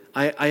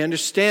 I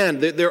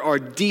understand that there are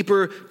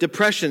deeper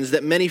depressions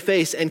that many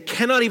face and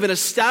cannot even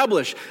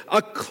establish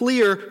a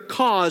clear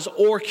cause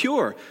or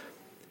cure.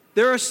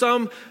 There are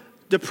some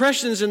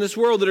depressions in this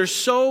world that are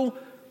so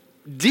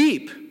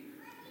deep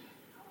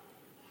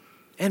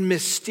and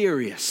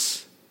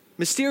mysterious.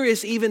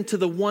 Mysterious even to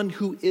the one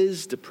who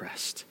is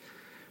depressed,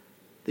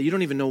 that you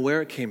don't even know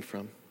where it came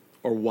from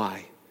or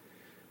why.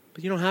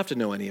 But you don't have to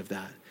know any of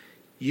that.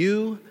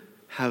 You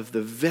have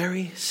the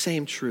very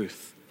same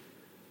truth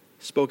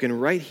spoken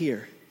right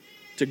here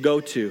to go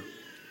to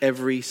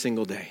every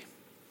single day.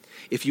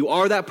 If you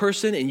are that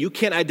person and you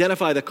can't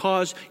identify the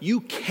cause,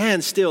 you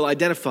can still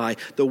identify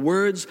the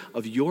words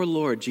of your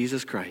Lord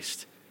Jesus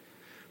Christ,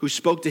 who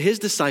spoke to his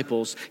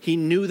disciples. He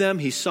knew them,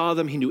 he saw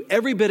them, he knew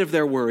every bit of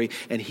their worry,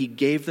 and he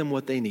gave them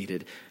what they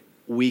needed.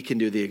 We can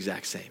do the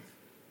exact same.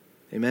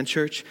 Amen,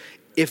 church?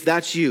 If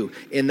that's you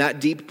in that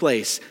deep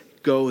place,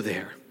 go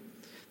there.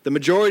 The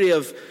majority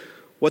of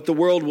what the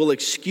world will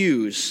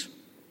excuse,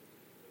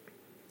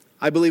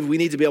 I believe we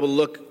need to be able to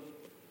look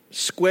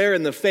square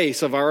in the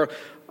face of our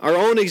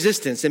own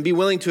existence and be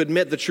willing to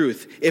admit the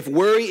truth. If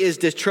worry is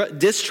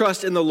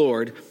distrust in the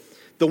Lord,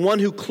 the one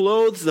who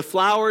clothes the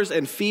flowers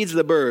and feeds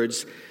the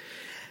birds,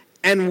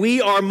 and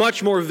we are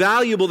much more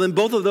valuable than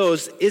both of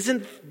those,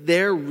 isn't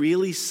there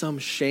really some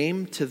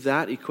shame to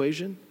that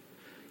equation?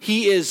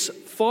 He is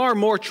far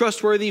more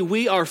trustworthy.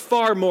 We are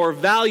far more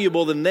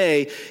valuable than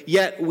they,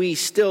 yet we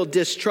still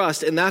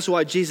distrust. And that's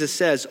why Jesus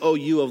says, oh,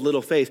 you of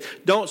little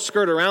faith. Don't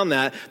skirt around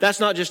that. That's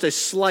not just a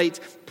slight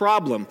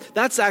problem.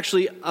 That's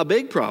actually a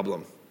big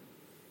problem.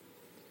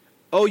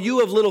 Oh,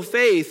 you of little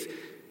faith.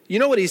 You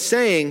know what he's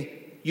saying?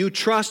 You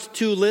trust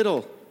too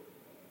little.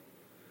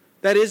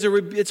 That is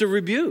it's a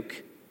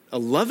rebuke, a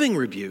loving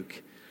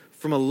rebuke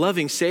from a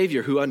loving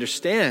Savior who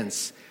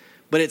understands,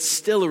 but it's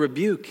still a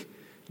rebuke.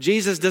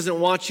 Jesus doesn't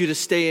want you to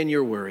stay in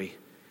your worry.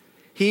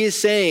 He is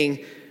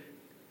saying,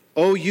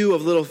 oh, you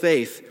of little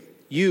faith,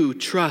 you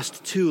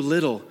trust too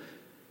little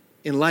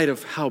in light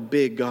of how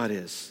big God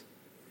is,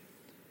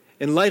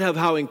 in light of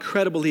how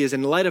incredible he is,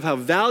 in light of how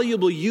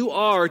valuable you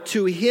are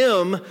to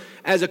him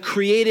as a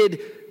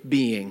created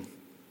being,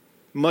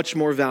 much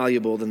more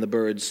valuable than the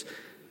birds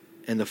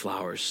and the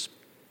flowers.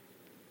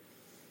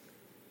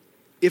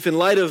 If in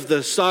light of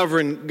the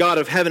sovereign God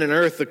of heaven and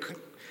earth,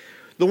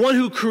 the one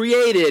who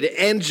created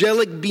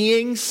angelic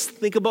beings,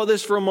 think about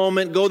this for a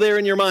moment, go there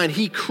in your mind.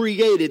 He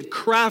created,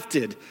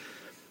 crafted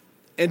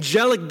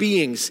angelic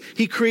beings.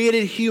 He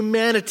created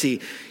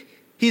humanity.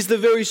 He's the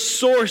very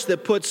source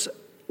that puts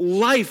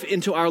life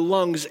into our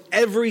lungs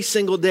every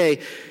single day.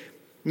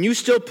 And you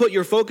still put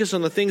your focus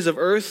on the things of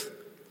earth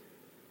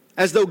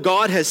as though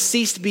God has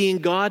ceased being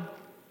God.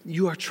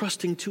 You are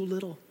trusting too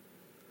little.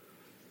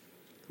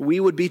 We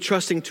would be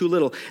trusting too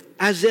little.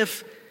 As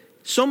if,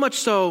 so much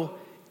so,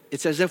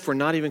 it's as if we're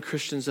not even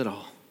Christians at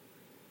all.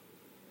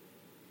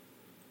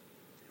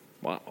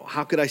 Well,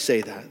 how could I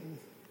say that?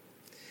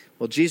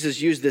 Well,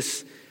 Jesus used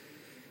this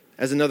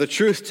as another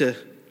truth to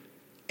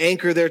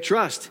anchor their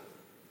trust.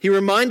 He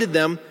reminded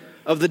them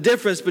of the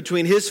difference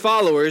between his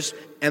followers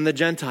and the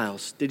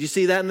Gentiles. Did you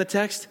see that in the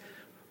text?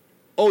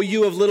 Oh,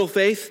 you of little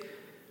faith.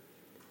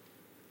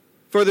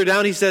 Further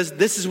down, he says,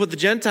 this is what the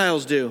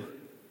Gentiles do.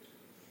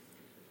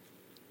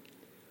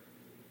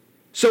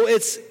 So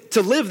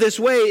to live this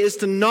way is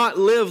to not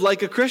live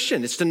like a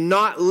Christian. It's to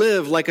not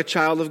live like a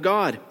child of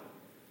God.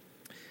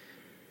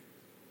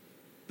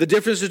 The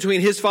difference between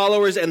his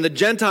followers and the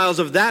Gentiles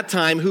of that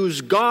time,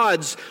 whose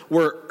gods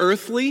were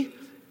earthly,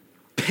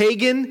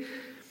 pagan.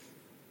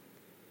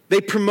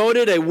 They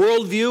promoted a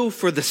worldview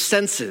for the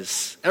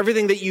senses.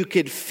 Everything that you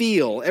could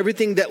feel,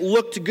 everything that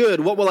looked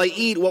good. What will I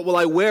eat? What will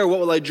I wear? What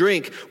will I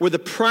drink? Were the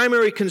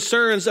primary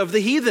concerns of the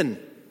heathen.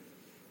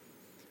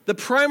 The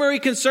primary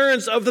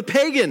concerns of the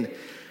pagan.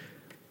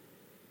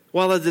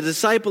 While as a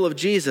disciple of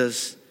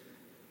Jesus,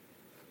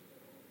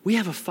 we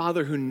have a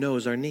Father who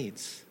knows our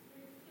needs.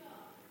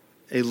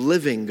 A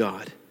living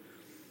God.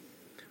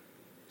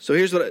 So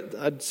here's what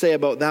I'd say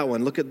about that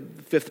one. Look at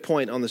the fifth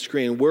point on the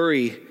screen.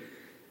 Worrying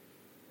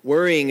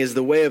is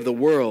the way of the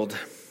world,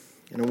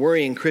 and a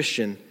worrying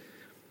Christian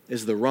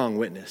is the wrong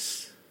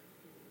witness.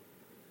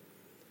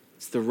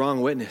 It's the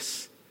wrong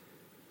witness.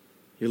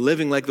 You're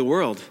living like the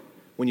world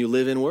when you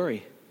live in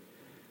worry.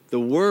 The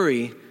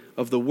worry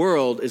of the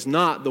world is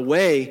not the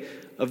way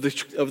of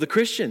the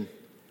Christian.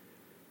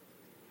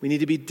 We need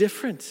to be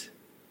different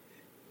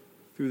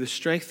through the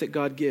strength that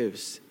God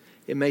gives.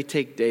 It may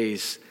take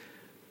days,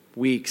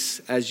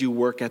 weeks, as you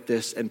work at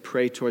this and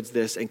pray towards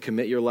this and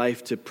commit your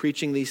life to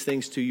preaching these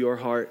things to your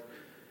heart.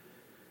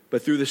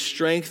 But through the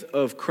strength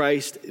of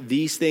Christ,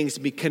 these things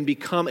can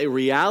become a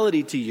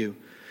reality to you.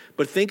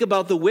 But think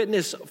about the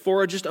witness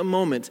for just a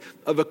moment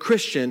of a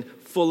Christian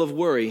full of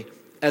worry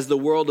as the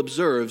world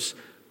observes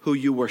who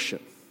you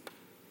worship.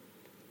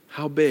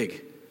 How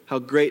big, how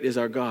great is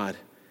our God?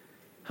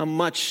 How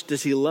much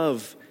does he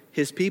love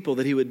his people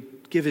that he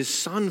would give his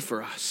son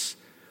for us?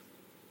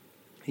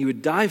 He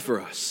would die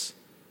for us.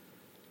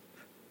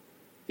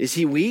 Is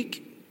he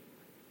weak?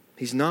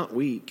 He's not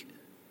weak.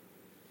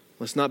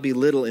 Let's not be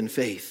little in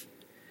faith.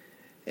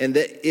 And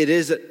that it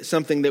is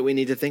something that we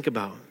need to think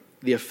about,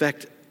 the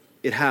effect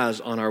it has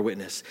on our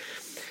witness.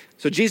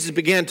 So Jesus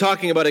began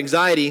talking about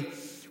anxiety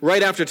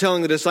right after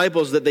telling the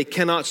disciples that they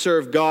cannot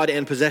serve God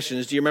and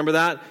possessions. Do you remember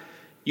that?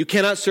 You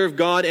cannot serve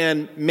God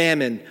and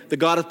mammon, the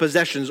god of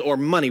possessions or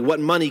money, what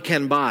money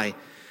can buy.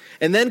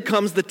 And then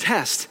comes the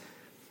test.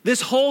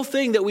 This whole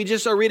thing that we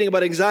just are reading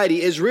about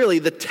anxiety is really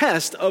the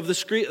test of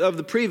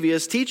the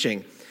previous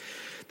teaching.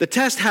 The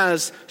test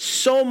has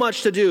so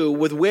much to do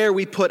with where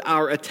we put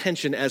our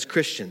attention as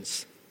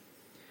Christians.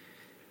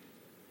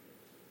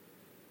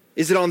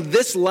 Is it on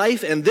this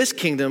life and this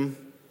kingdom,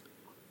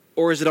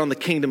 or is it on the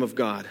kingdom of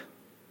God?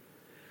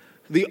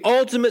 The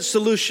ultimate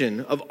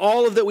solution of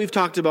all of that we've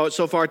talked about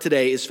so far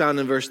today is found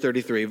in verse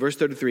 33. Verse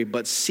 33,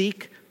 but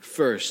seek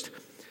first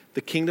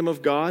the kingdom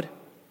of God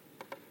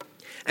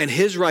and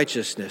his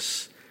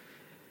righteousness,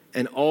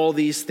 and all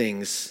these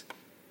things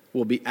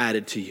will be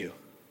added to you.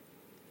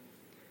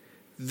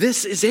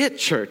 This is it,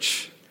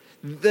 church.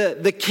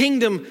 The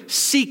kingdom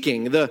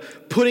seeking, the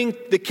putting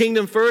the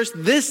kingdom first,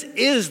 this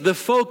is the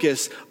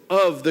focus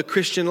of the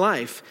Christian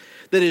life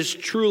that is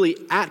truly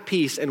at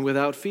peace and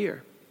without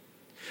fear.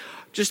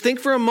 Just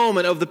think for a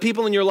moment of the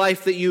people in your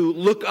life that you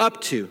look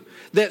up to,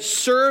 that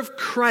serve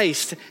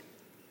Christ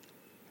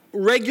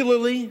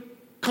regularly,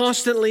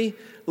 constantly,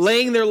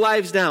 laying their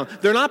lives down.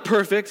 They're not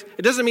perfect.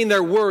 It doesn't mean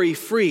they're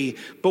worry-free,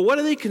 but what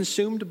are they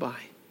consumed by?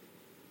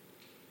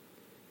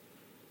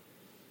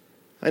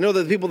 I know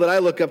that the people that I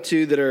look up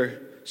to that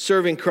are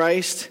serving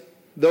Christ,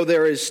 though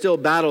there is still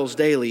battles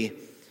daily,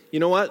 you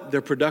know what?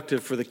 They're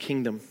productive for the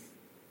kingdom.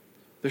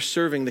 They're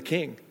serving the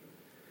King.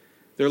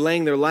 They're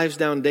laying their lives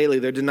down daily.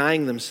 They're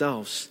denying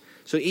themselves.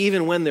 So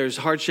even when there's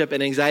hardship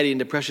and anxiety and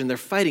depression, they're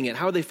fighting it.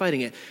 How are they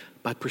fighting it?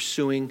 By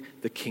pursuing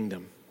the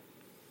kingdom.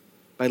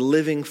 By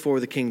living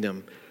for the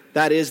kingdom.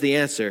 That is the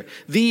answer.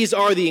 These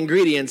are the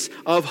ingredients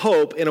of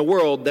hope in a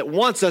world that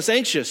wants us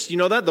anxious. You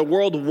know that? The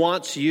world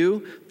wants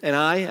you and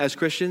I, as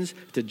Christians,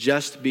 to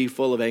just be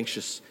full of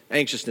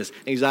anxiousness,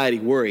 anxiety,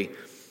 worry.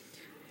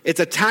 It's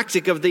a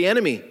tactic of the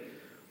enemy.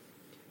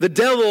 The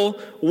devil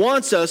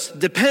wants us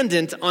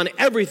dependent on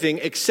everything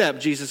except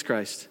Jesus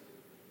Christ.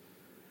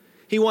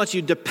 He wants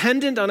you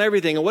dependent on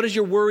everything. And what does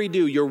your worry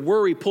do? Your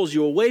worry pulls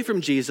you away from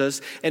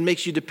Jesus and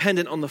makes you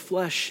dependent on the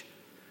flesh.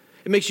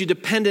 It makes you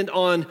dependent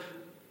on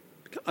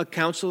a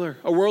counselor,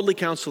 a worldly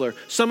counselor,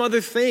 some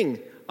other thing,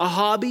 a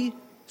hobby,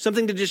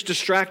 something to just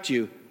distract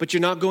you, but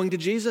you're not going to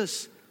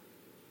Jesus.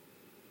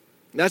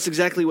 That's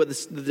exactly what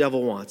the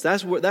devil wants.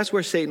 That's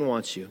where Satan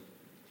wants you.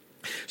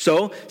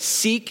 So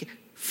seek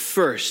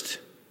first.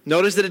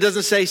 Notice that it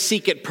doesn't say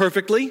seek it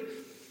perfectly.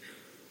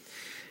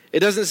 It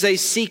doesn't say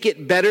seek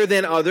it better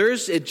than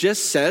others. It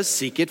just says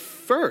seek it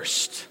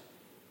first.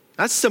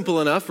 That's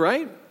simple enough,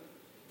 right?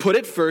 Put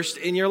it first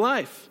in your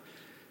life.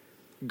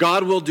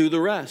 God will do the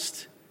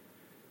rest.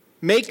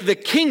 Make the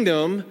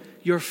kingdom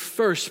your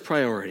first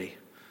priority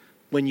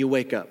when you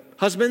wake up.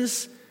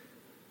 Husbands,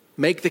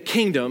 make the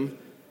kingdom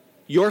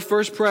your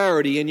first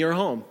priority in your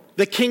home.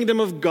 The kingdom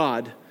of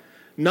God,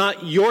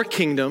 not your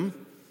kingdom,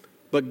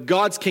 but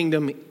God's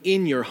kingdom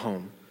in your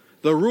home.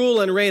 The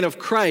rule and reign of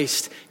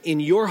Christ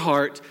in your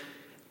heart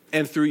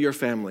and through your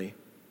family.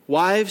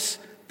 Wives,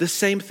 the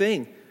same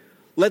thing.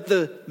 Let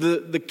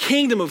the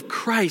kingdom of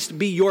Christ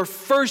be your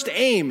first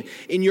aim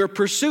in your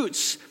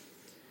pursuits.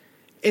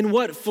 In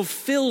what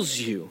fulfills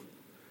you,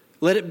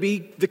 let it be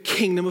the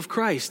kingdom of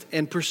Christ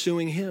and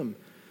pursuing him.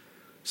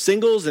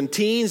 Singles and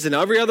teens and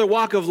every other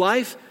walk of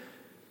life,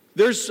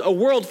 there's a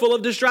world full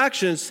of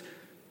distractions,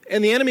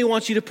 and the enemy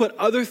wants you to put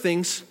other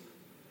things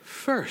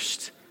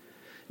first.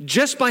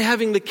 Just by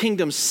having the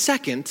kingdom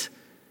second,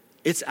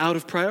 it's out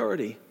of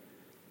priority,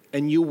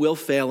 and you will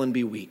fail and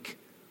be weak.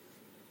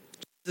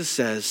 Jesus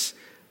says,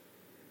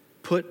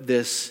 put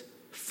this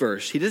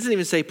first. He doesn't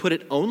even say put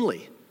it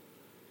only.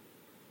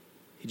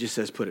 He just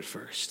says put it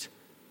first.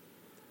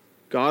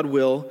 God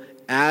will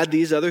add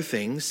these other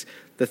things,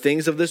 the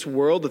things of this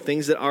world, the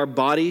things that our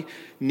body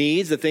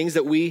needs, the things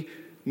that we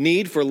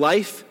need for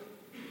life.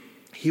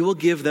 He will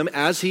give them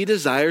as he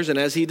desires and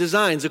as he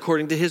designs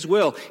according to his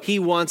will. He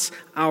wants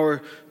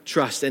our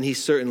trust, and he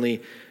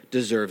certainly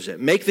deserves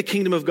it. Make the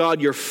kingdom of God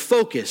your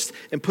focus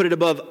and put it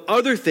above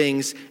other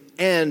things,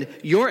 and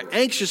your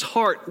anxious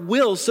heart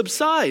will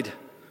subside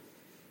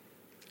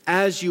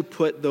as you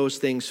put those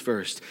things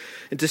first.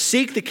 And to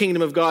seek the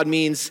kingdom of God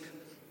means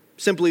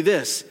simply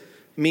this. It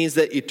means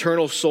that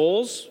eternal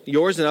souls,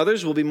 yours and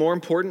others, will be more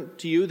important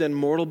to you than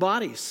mortal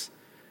bodies.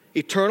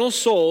 Eternal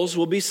souls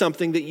will be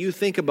something that you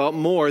think about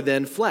more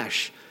than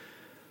flesh.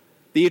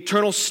 the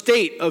eternal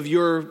state of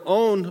your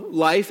own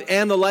life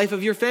and the life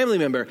of your family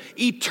member.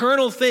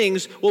 Eternal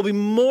things will be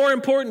more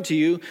important to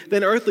you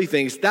than earthly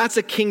things. That's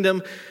a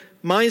kingdom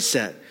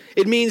mindset.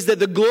 It means that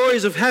the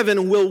glories of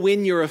heaven will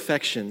win your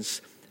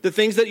affections. The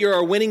things that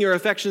are winning your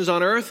affections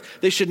on earth,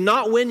 they should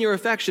not win your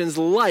affections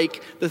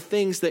like the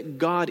things that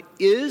God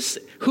is,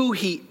 who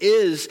he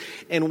is,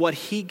 and what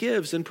he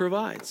gives and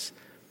provides.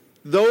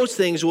 Those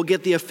things will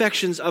get the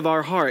affections of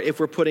our heart if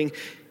we're putting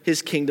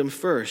his kingdom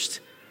first.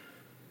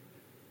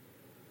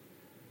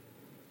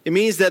 It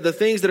means that the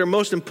things that are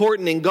most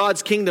important in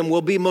God's kingdom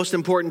will be most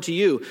important to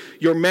you.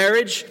 Your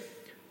marriage,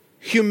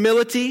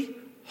 humility,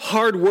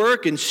 hard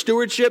work and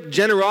stewardship,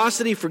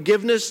 generosity,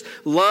 forgiveness,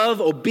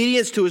 love,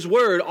 obedience to his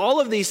word, all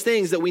of these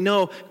things that we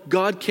know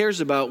God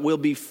cares about will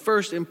be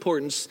first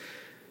importance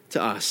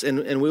to us.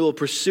 And we will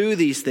pursue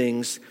these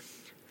things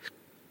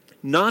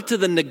not to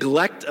the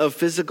neglect of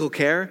physical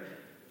care,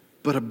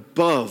 but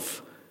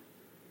above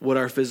what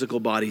our physical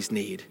bodies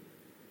need.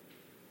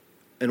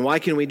 And why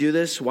can we do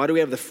this? Why do we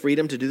have the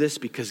freedom to do this?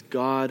 Because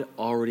God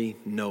already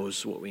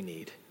knows what we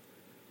need.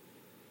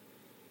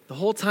 The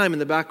whole time in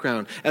the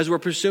background, as we're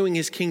pursuing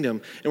his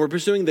kingdom and we're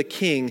pursuing the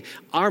king,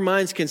 our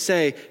minds can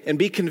say and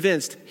be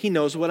convinced, he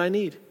knows what I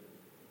need.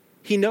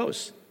 He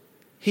knows.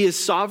 He is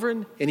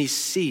sovereign and he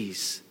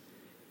sees.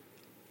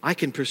 I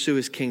can pursue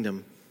his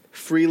kingdom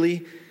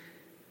freely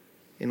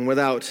and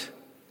without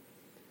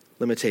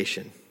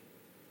limitation.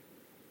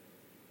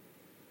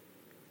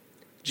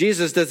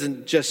 Jesus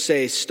doesn't just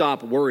say,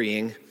 stop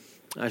worrying.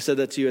 I said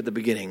that to you at the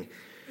beginning.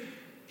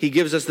 He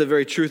gives us the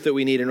very truth that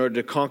we need in order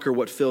to conquer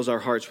what fills our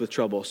hearts with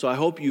trouble. So I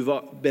hope you've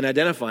been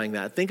identifying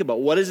that. Think about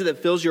what is it that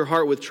fills your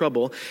heart with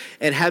trouble,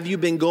 and have you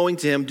been going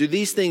to him? Do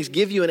these things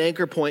give you an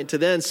anchor point to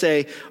then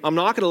say, I'm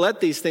not going to let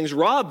these things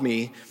rob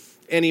me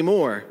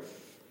anymore?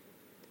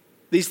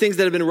 These things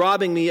that have been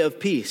robbing me of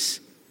peace.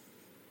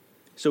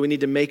 So we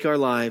need to make our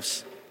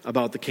lives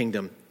about the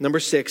kingdom. Number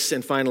 6,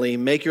 and finally,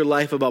 make your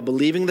life about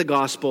believing the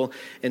gospel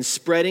and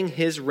spreading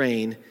his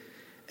reign,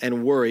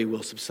 and worry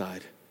will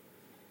subside.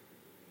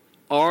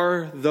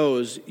 Are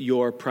those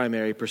your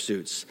primary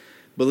pursuits?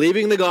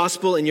 Believing the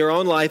gospel in your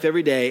own life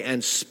every day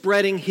and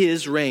spreading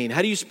his reign.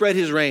 How do you spread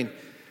his reign?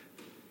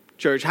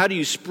 Church, how do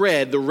you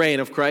spread the reign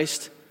of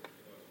Christ?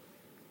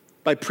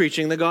 By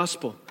preaching the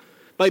gospel.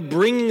 By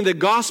bringing the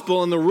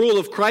gospel and the rule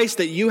of Christ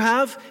that you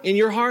have in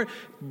your heart,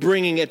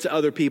 bringing it to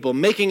other people,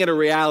 making it a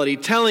reality,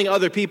 telling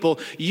other people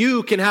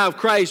you can have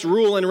Christ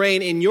rule and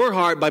reign in your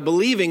heart by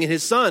believing in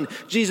his Son,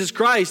 Jesus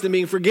Christ, and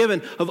being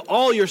forgiven of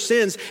all your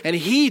sins, and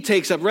he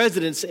takes up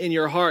residence in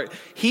your heart.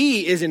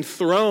 He is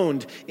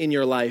enthroned in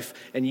your life,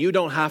 and you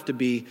don't have to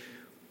be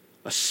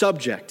a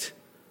subject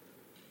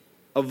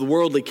of the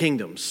worldly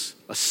kingdoms,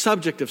 a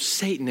subject of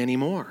Satan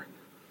anymore,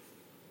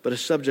 but a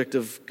subject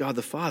of God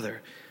the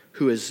Father,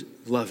 who is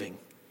loving.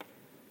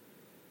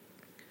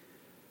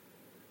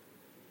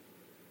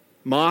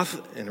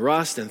 Moth and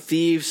rust and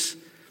thieves,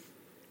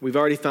 we've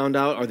already found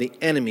out, are the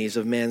enemies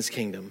of man's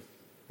kingdom.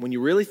 When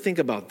you really think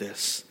about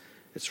this,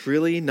 it's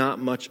really not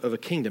much of a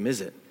kingdom, is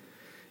it?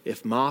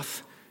 If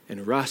moth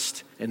and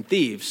rust and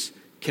thieves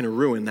can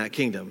ruin that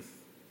kingdom.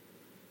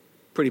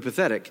 Pretty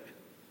pathetic.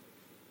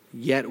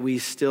 Yet we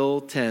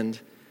still tend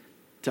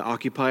to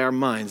occupy our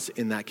minds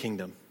in that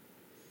kingdom.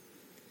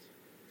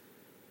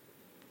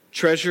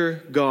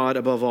 Treasure God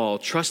above all.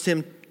 Trust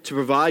him to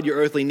provide your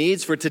earthly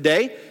needs for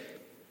today.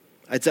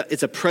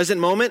 It's a present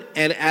moment,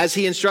 and as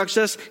he instructs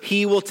us,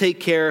 he will take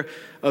care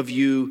of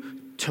you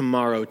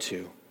tomorrow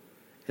too.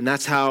 And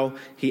that's how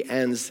he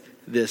ends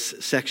this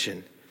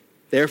section.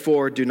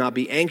 Therefore, do not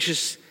be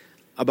anxious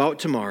about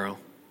tomorrow,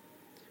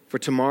 for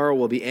tomorrow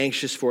will be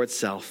anxious for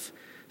itself.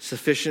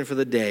 Sufficient for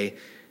the day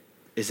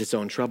is its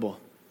own trouble.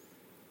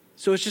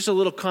 So it's just a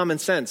little common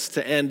sense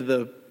to end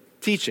the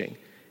teaching.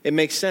 It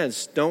makes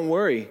sense. Don't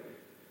worry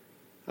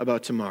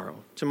about tomorrow.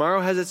 Tomorrow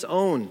has its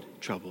own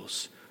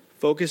troubles.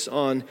 Focus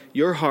on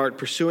your heart,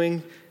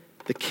 pursuing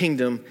the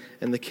kingdom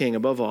and the king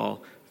above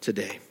all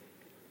today.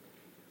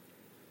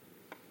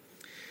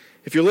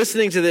 If you're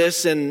listening to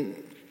this and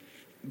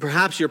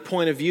perhaps your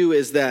point of view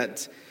is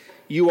that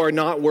you are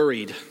not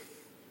worried.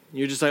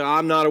 You're just like,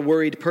 I'm not a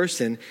worried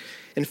person.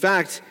 In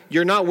fact,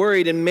 you're not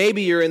worried, and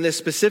maybe you're in this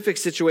specific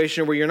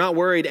situation where you're not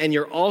worried and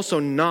you're also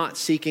not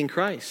seeking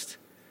Christ.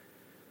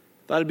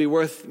 Thought it'd be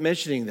worth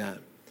mentioning that,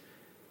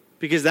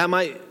 because that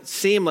might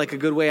seem like a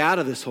good way out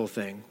of this whole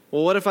thing.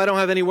 Well, what if I don't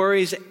have any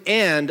worries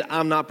and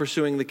I'm not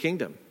pursuing the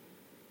kingdom?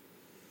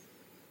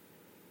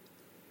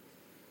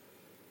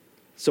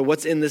 So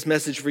what's in this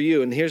message for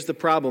you? And here's the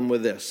problem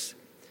with this.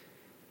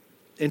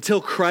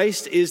 Until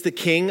Christ is the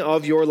king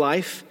of your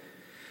life,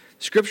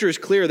 Scripture is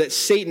clear that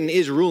Satan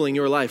is ruling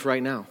your life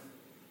right now.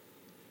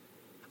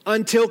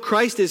 Until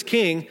Christ is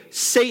king,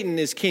 Satan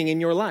is king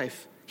in your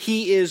life.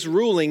 He is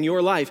ruling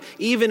your life.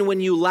 Even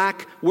when you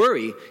lack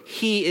worry,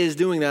 he is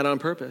doing that on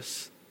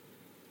purpose.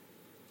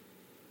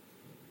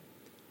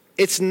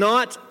 It's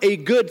not a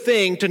good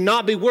thing to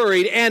not be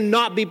worried and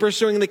not be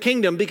pursuing the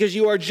kingdom, because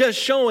you are just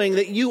showing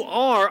that you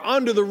are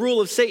under the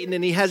rule of Satan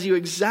and he has you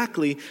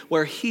exactly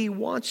where he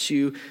wants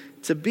you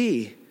to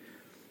be.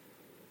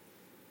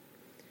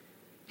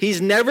 He's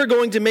never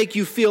going to make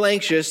you feel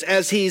anxious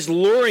as he's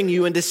luring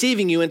you and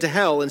deceiving you into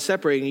hell and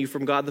separating you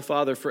from God the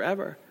Father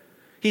forever.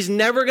 He's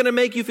never going to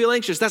make you feel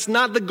anxious. That's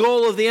not the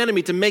goal of the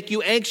enemy, to make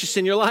you anxious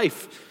in your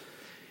life.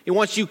 He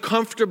wants you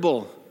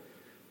comfortable.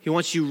 He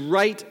wants you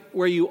right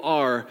where you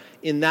are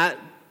in that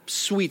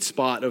sweet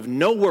spot of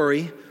no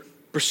worry,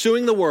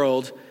 pursuing the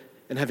world,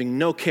 and having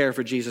no care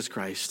for Jesus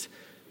Christ.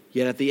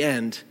 Yet at the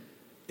end,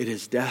 it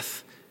is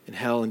death and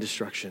hell and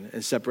destruction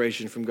and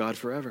separation from God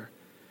forever.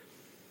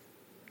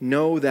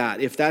 Know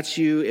that. If that's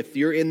you, if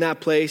you're in that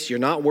place, you're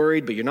not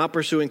worried, but you're not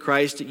pursuing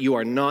Christ, you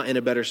are not in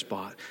a better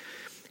spot.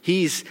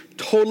 He's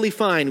totally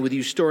fine with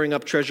you storing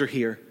up treasure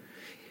here.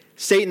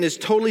 Satan is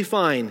totally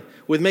fine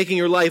with making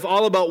your life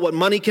all about what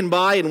money can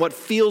buy and what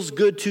feels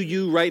good to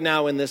you right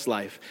now in this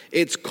life.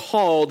 It's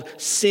called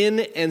sin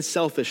and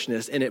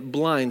selfishness, and it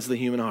blinds the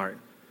human heart.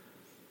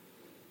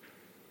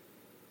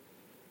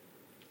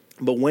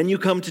 But when you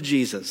come to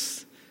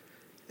Jesus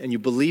and you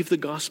believe the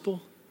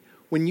gospel,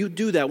 when you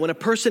do that, when a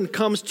person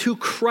comes to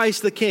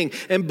Christ the King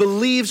and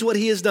believes what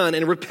he has done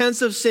and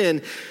repents of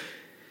sin,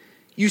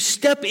 you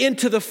step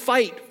into the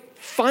fight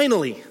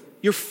finally.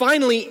 You're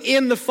finally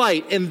in the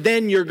fight, and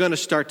then you're going to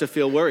start to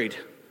feel worried.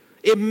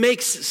 It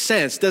makes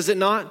sense, does it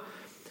not?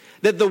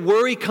 That the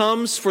worry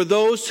comes for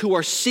those who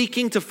are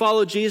seeking to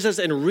follow Jesus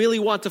and really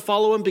want to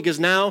follow him, because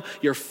now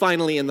you're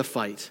finally in the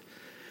fight.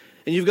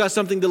 And you've got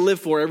something to live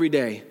for every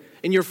day.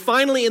 And you're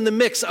finally in the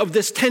mix of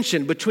this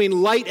tension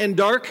between light and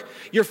dark.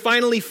 You're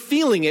finally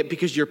feeling it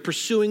because you're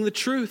pursuing the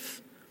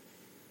truth.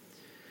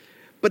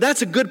 But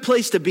that's a good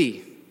place to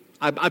be.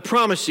 I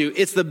promise you,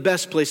 it's the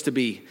best place to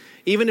be.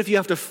 Even if you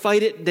have to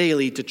fight it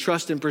daily to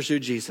trust and pursue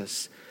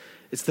Jesus,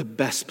 it's the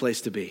best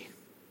place to be.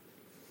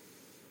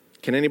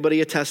 Can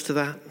anybody attest to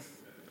that?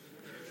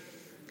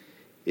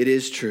 It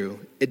is true.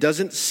 It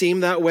doesn't seem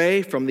that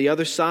way from the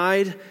other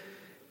side,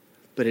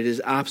 but it is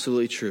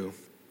absolutely true.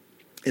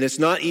 And it's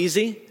not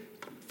easy.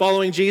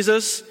 Following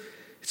Jesus,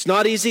 it's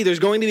not easy. There's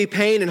going to be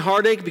pain and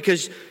heartache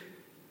because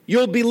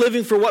you'll be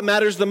living for what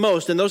matters the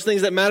most. And those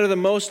things that matter the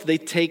most, they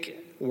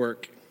take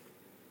work.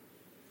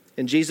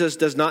 And Jesus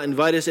does not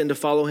invite us in to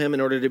follow him in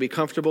order to be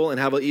comfortable and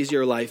have an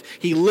easier life.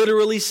 He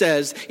literally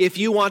says, if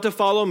you want to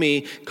follow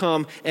me,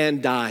 come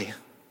and die.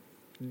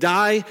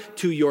 Die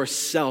to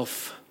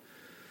yourself.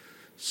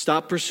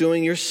 Stop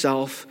pursuing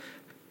yourself.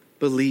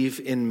 Believe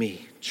in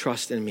me.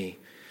 Trust in me.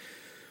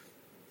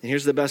 And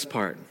here's the best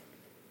part.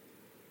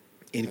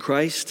 In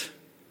Christ,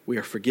 we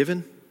are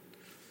forgiven.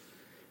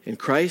 In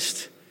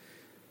Christ,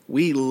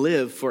 we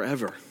live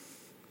forever.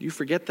 Do you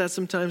forget that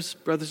sometimes,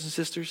 brothers and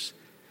sisters?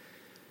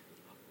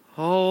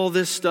 All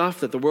this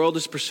stuff that the world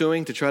is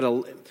pursuing to try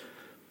to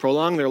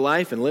prolong their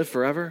life and live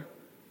forever,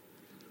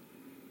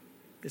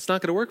 it's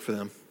not going to work for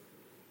them.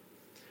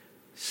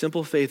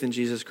 Simple faith in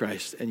Jesus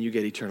Christ, and you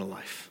get eternal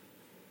life.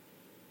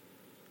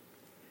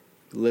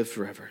 Live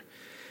forever.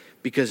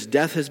 Because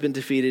death has been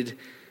defeated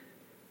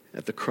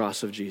at the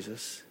cross of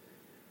Jesus.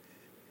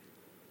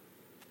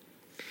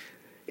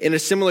 In a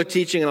similar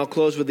teaching, and I'll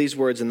close with these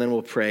words and then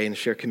we'll pray and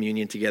share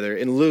communion together.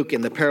 In Luke,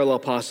 in the parallel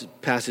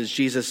passage,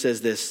 Jesus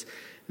says this.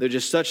 They're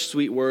just such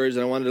sweet words,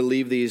 and I wanted to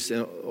leave these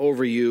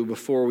over you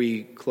before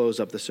we close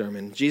up the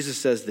sermon. Jesus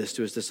says this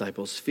to his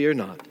disciples, "Fear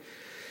not,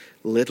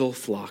 little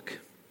flock,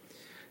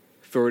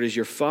 for it is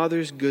your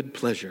Father's good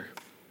pleasure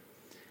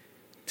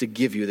to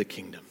give you the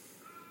kingdom."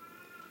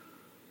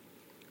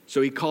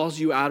 So he calls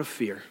you out of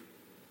fear.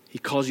 He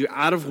calls you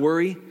out of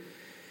worry.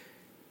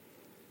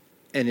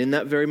 And in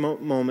that very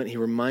moment, he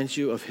reminds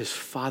you of his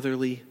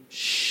fatherly,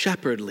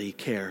 shepherdly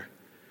care.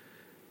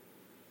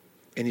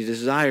 And he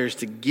desires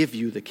to give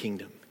you the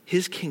kingdom,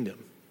 his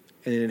kingdom,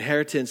 and an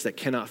inheritance that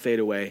cannot fade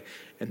away,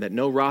 and that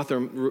no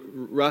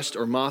rust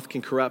or moth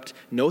can corrupt,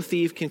 no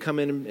thief can come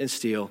in and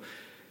steal.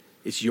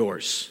 It's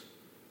yours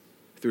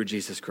through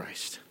Jesus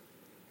Christ.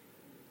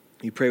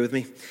 You pray with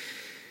me?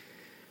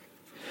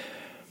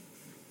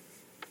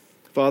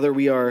 Father,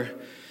 we are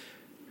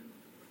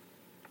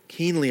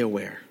keenly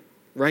aware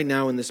right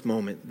now in this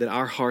moment that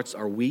our hearts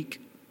are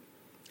weak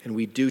and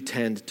we do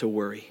tend to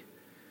worry.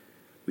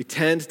 We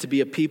tend to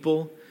be a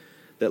people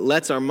that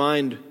lets our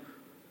mind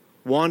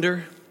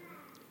wander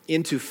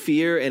into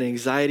fear and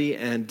anxiety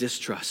and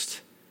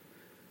distrust.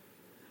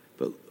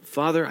 But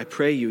Father, I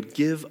pray you'd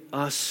give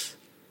us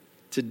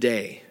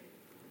today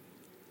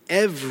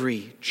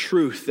every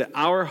truth that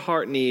our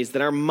heart needs,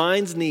 that our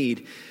minds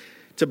need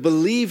to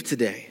believe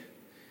today,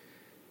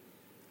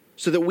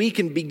 so that we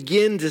can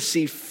begin to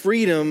see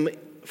freedom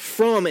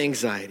from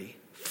anxiety,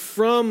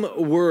 from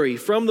worry,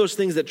 from those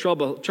things that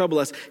trouble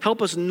us.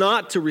 Help us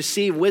not to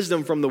receive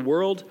wisdom from the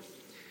world.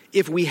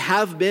 If we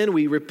have been,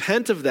 we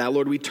repent of that,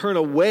 Lord. We turn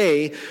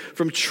away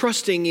from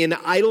trusting in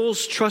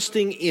idols,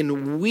 trusting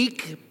in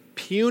weak,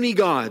 puny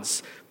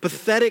gods,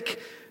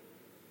 pathetic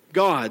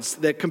gods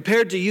that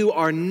compared to you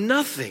are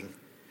nothing.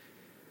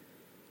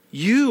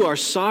 You are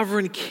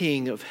sovereign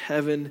King of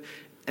heaven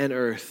and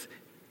earth.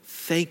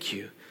 Thank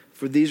you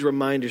for these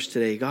reminders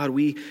today. God,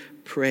 we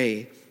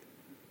pray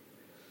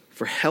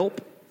for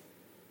help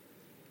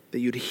that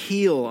you'd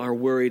heal our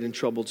worried and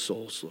troubled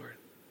souls, Lord.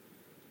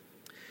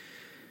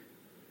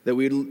 That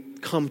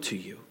we'd come to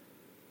you,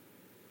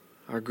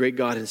 our great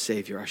God and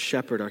Savior, our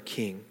shepherd, our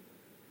King.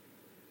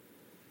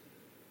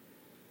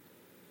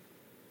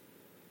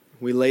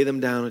 We lay them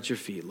down at your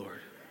feet,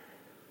 Lord.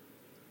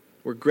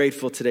 We're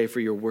grateful today for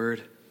your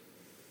word.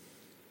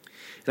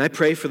 And I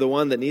pray for the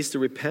one that needs to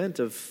repent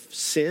of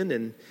sin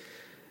and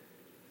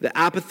the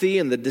apathy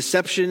and the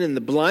deception and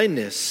the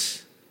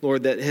blindness,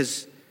 Lord, that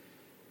has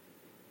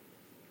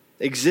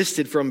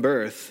existed from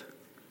birth.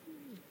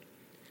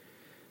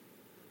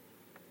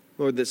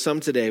 Lord, that some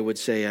today would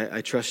say,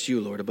 I trust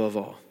you, Lord, above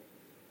all.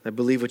 I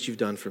believe what you've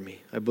done for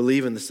me. I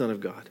believe in the Son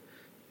of God.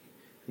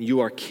 You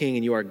are King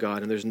and you are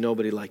God, and there's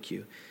nobody like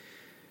you.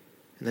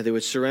 And that they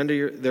would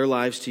surrender their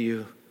lives to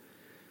you,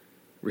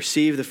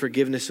 receive the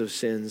forgiveness of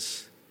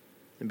sins,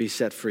 and be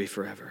set free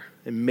forever,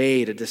 and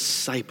made a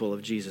disciple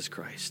of Jesus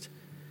Christ.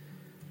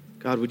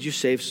 God, would you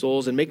save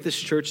souls and make this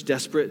church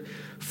desperate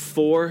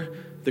for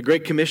the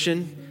Great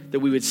Commission, that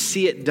we would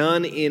see it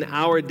done in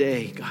our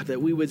day, God,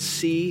 that we would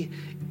see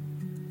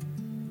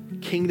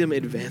kingdom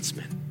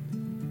advancement,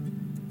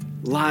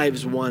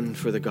 lives won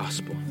for the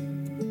gospel.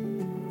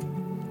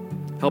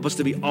 Help us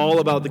to be all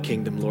about the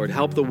kingdom, Lord.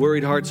 Help the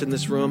worried hearts in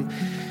this room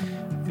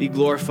be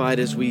glorified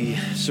as we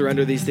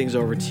surrender these things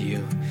over to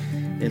you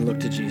and look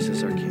to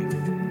Jesus, our King.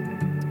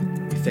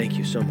 We thank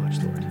you so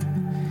much, Lord.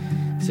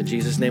 It's in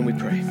Jesus' name we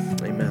pray.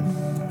 Amen.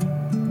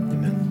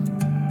 Amen.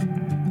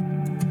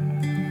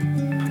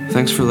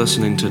 Thanks for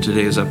listening to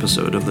today's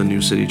episode of the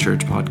New City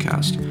Church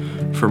podcast.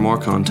 For more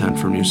content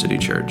from New City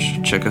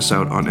Church, check us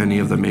out on any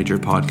of the major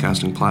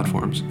podcasting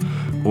platforms.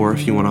 Or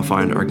if you want to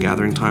find our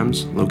gathering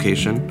times,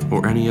 location,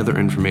 or any other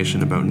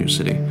information about New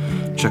City,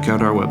 check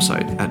out our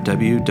website at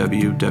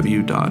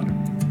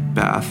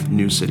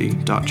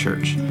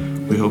www.bathnewcity.church.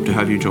 We hope to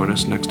have you join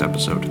us next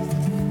episode.